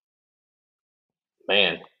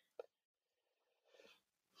I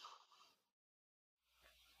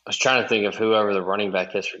was trying to think of whoever the running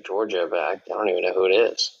back is for Georgia, but I don't even know who it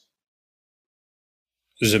is.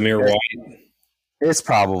 Zamir White. It's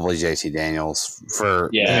probably JT Daniels for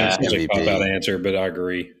it's a cop-out answer, but I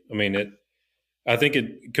agree. I think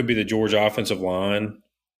it could be the Georgia offensive line.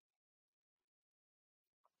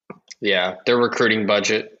 Yeah, their recruiting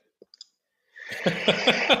budget.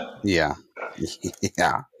 Yeah.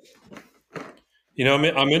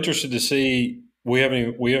 I'm interested to see. We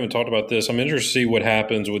haven't talked about this. I'm interested to see what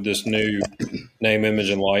happens with this new name, image,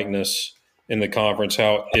 and likeness in the conference.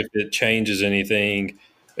 How if it changes anything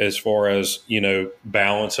as far as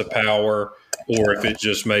balance of power, or if it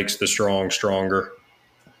just makes the strong stronger.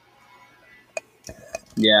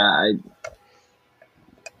 Yeah,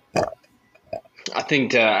 I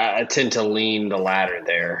think I tend to lean the latter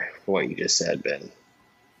there. What you just said, Ben.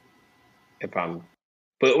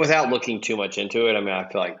 But without looking too much into it, I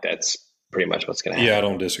feel like that's pretty much what's going to happen. Yeah, I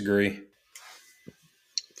don't disagree.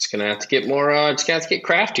 It's going to have to get more. It's going to have to get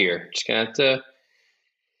craftier. It's going to have to,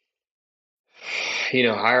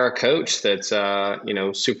 hire a coach that's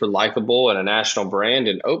super likable and a national brand.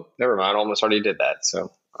 And never mind, almost already did that.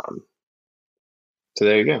 So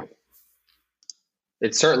there you go.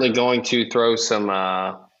 It's certainly going to throw some,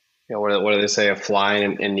 what do they say, a fly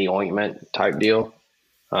in the ointment type deal.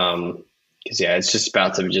 Because it's just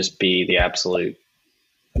about to just be the absolute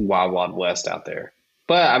wild, wild west out there.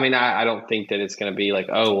 But I don't think that it's going to be like,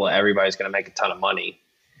 everybody's going to make a ton of money.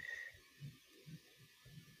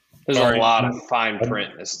 There's a lot of fine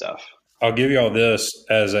print in this stuff. I'll give you all this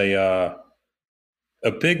as a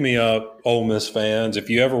pick me up, Ole Miss fans. If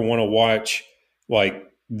you ever want to watch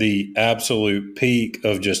the absolute peak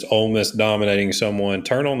of just Ole Miss dominating someone,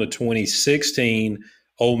 turn on the 2016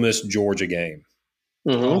 Ole Miss Georgia game.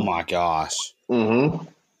 Mm-hmm. Oh my gosh! Mm-hmm.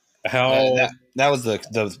 How that was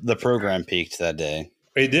the program peaked that day.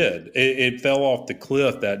 It did. It fell off the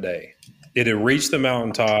cliff that day. It had reached the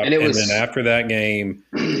mountaintop, and then after that game,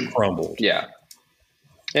 crumbled. Yeah,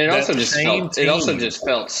 and it also just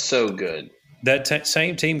felt so good. That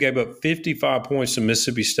same team gave up 55 points to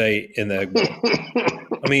Mississippi State in the Egg Bowl.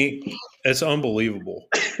 It's unbelievable.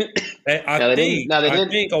 I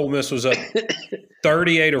think Ole Miss was up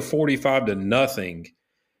 38 or 45 to nothing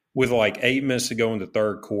with 8 minutes to go in the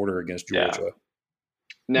third quarter against Georgia. Yeah.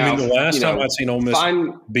 Now, the last time I'd seen Ole Miss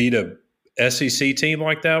beat a SEC team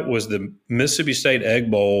like that was the Mississippi State Egg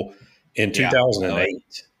Bowl in 2008.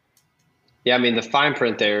 Yeah, the fine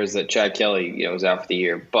print there is that Chad Kelly, was out for the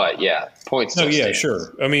year. But, points. No, yeah,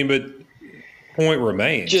 sure. But point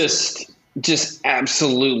remains. Just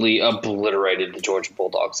absolutely obliterated the Georgia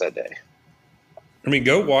Bulldogs that day. I mean,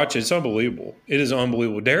 go watch it. It's unbelievable. It is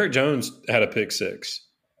unbelievable. Derek Jones had a pick six.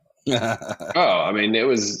 I mean, it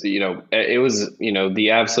was the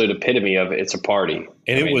absolute epitome of it's a party.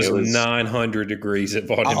 And it was 900 degrees at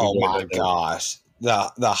Vaughn. Oh my gosh.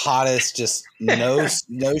 The hottest, just no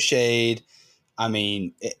shade. I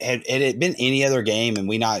mean, had it been any other game and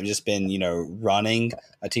we not just been, running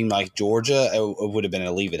a team like Georgia, it would have been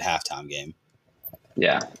a leave at halftime game.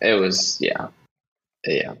 Yeah, it was. Yeah.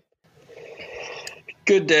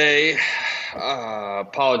 Good day.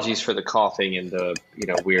 Apologies for the coughing and the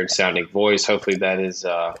weird sounding voice. Hopefully that is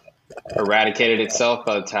eradicated itself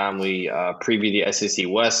by the time we preview the SEC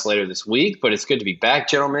West later this week. But it's good to be back,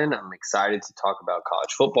 gentlemen. I'm excited to talk about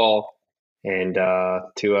college football and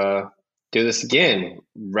to do this again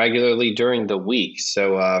regularly during the week.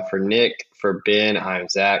 So for Nick, for Ben, I'm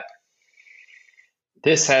Zach.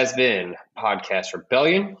 This has been Podcast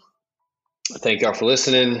Rebellion. Thank y'all for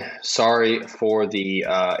listening. Sorry for the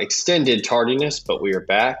extended tardiness, but we are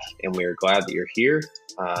back and we are glad that you're here.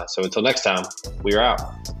 So until next time, we are out.